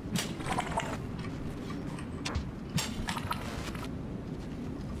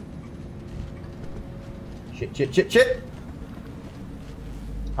 Shit, shit, shit, shit.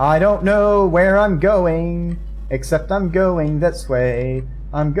 I don't know where I'm going, except I'm going this way.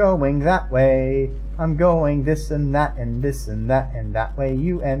 I'm going that way. I'm going this and that and this and that and that way.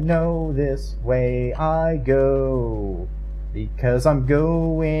 You and know this way I go. Because I'm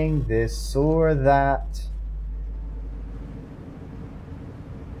going this or that.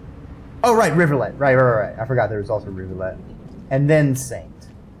 Oh, right, Rivulet. Right. I forgot there was also Rivulet. And then Saint.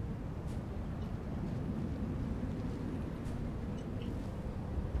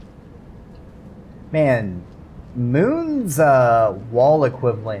 Man, Moon's wall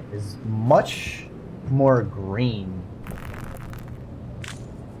equivalent is much more green.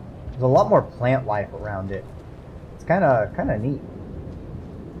 There's a lot more plant life around it. It's kind of neat.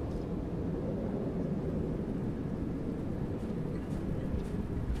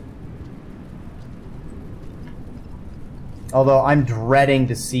 Although I'm dreading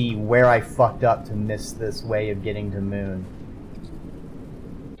to see where I fucked up to miss this way of getting to Moon.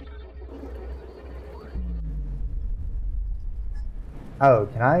 Oh,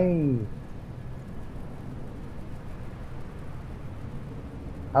 can I...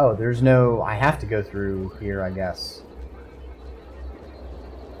 Oh, there's no... I have to go through here, I guess.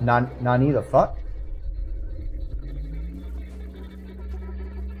 Nani the fuck?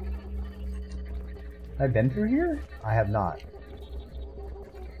 Have I been through here? I have not.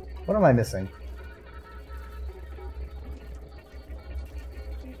 What am I missing?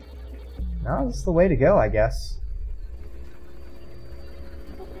 No, this is the way to go, I guess.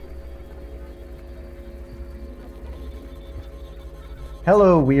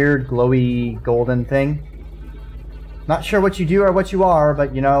 Hello, weird, glowy, golden thing. Not sure what you do or what you are,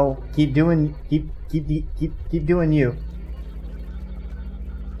 but you know, keep doing you.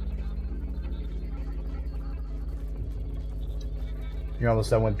 You're almost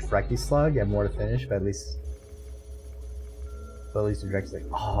done with Dreki Slug. You have more to finish, but at least the Dreki Slug.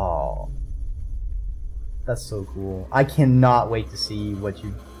 Oh, that's so cool. I cannot wait to see what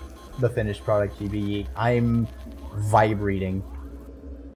the finished product you be. I'm vibrating.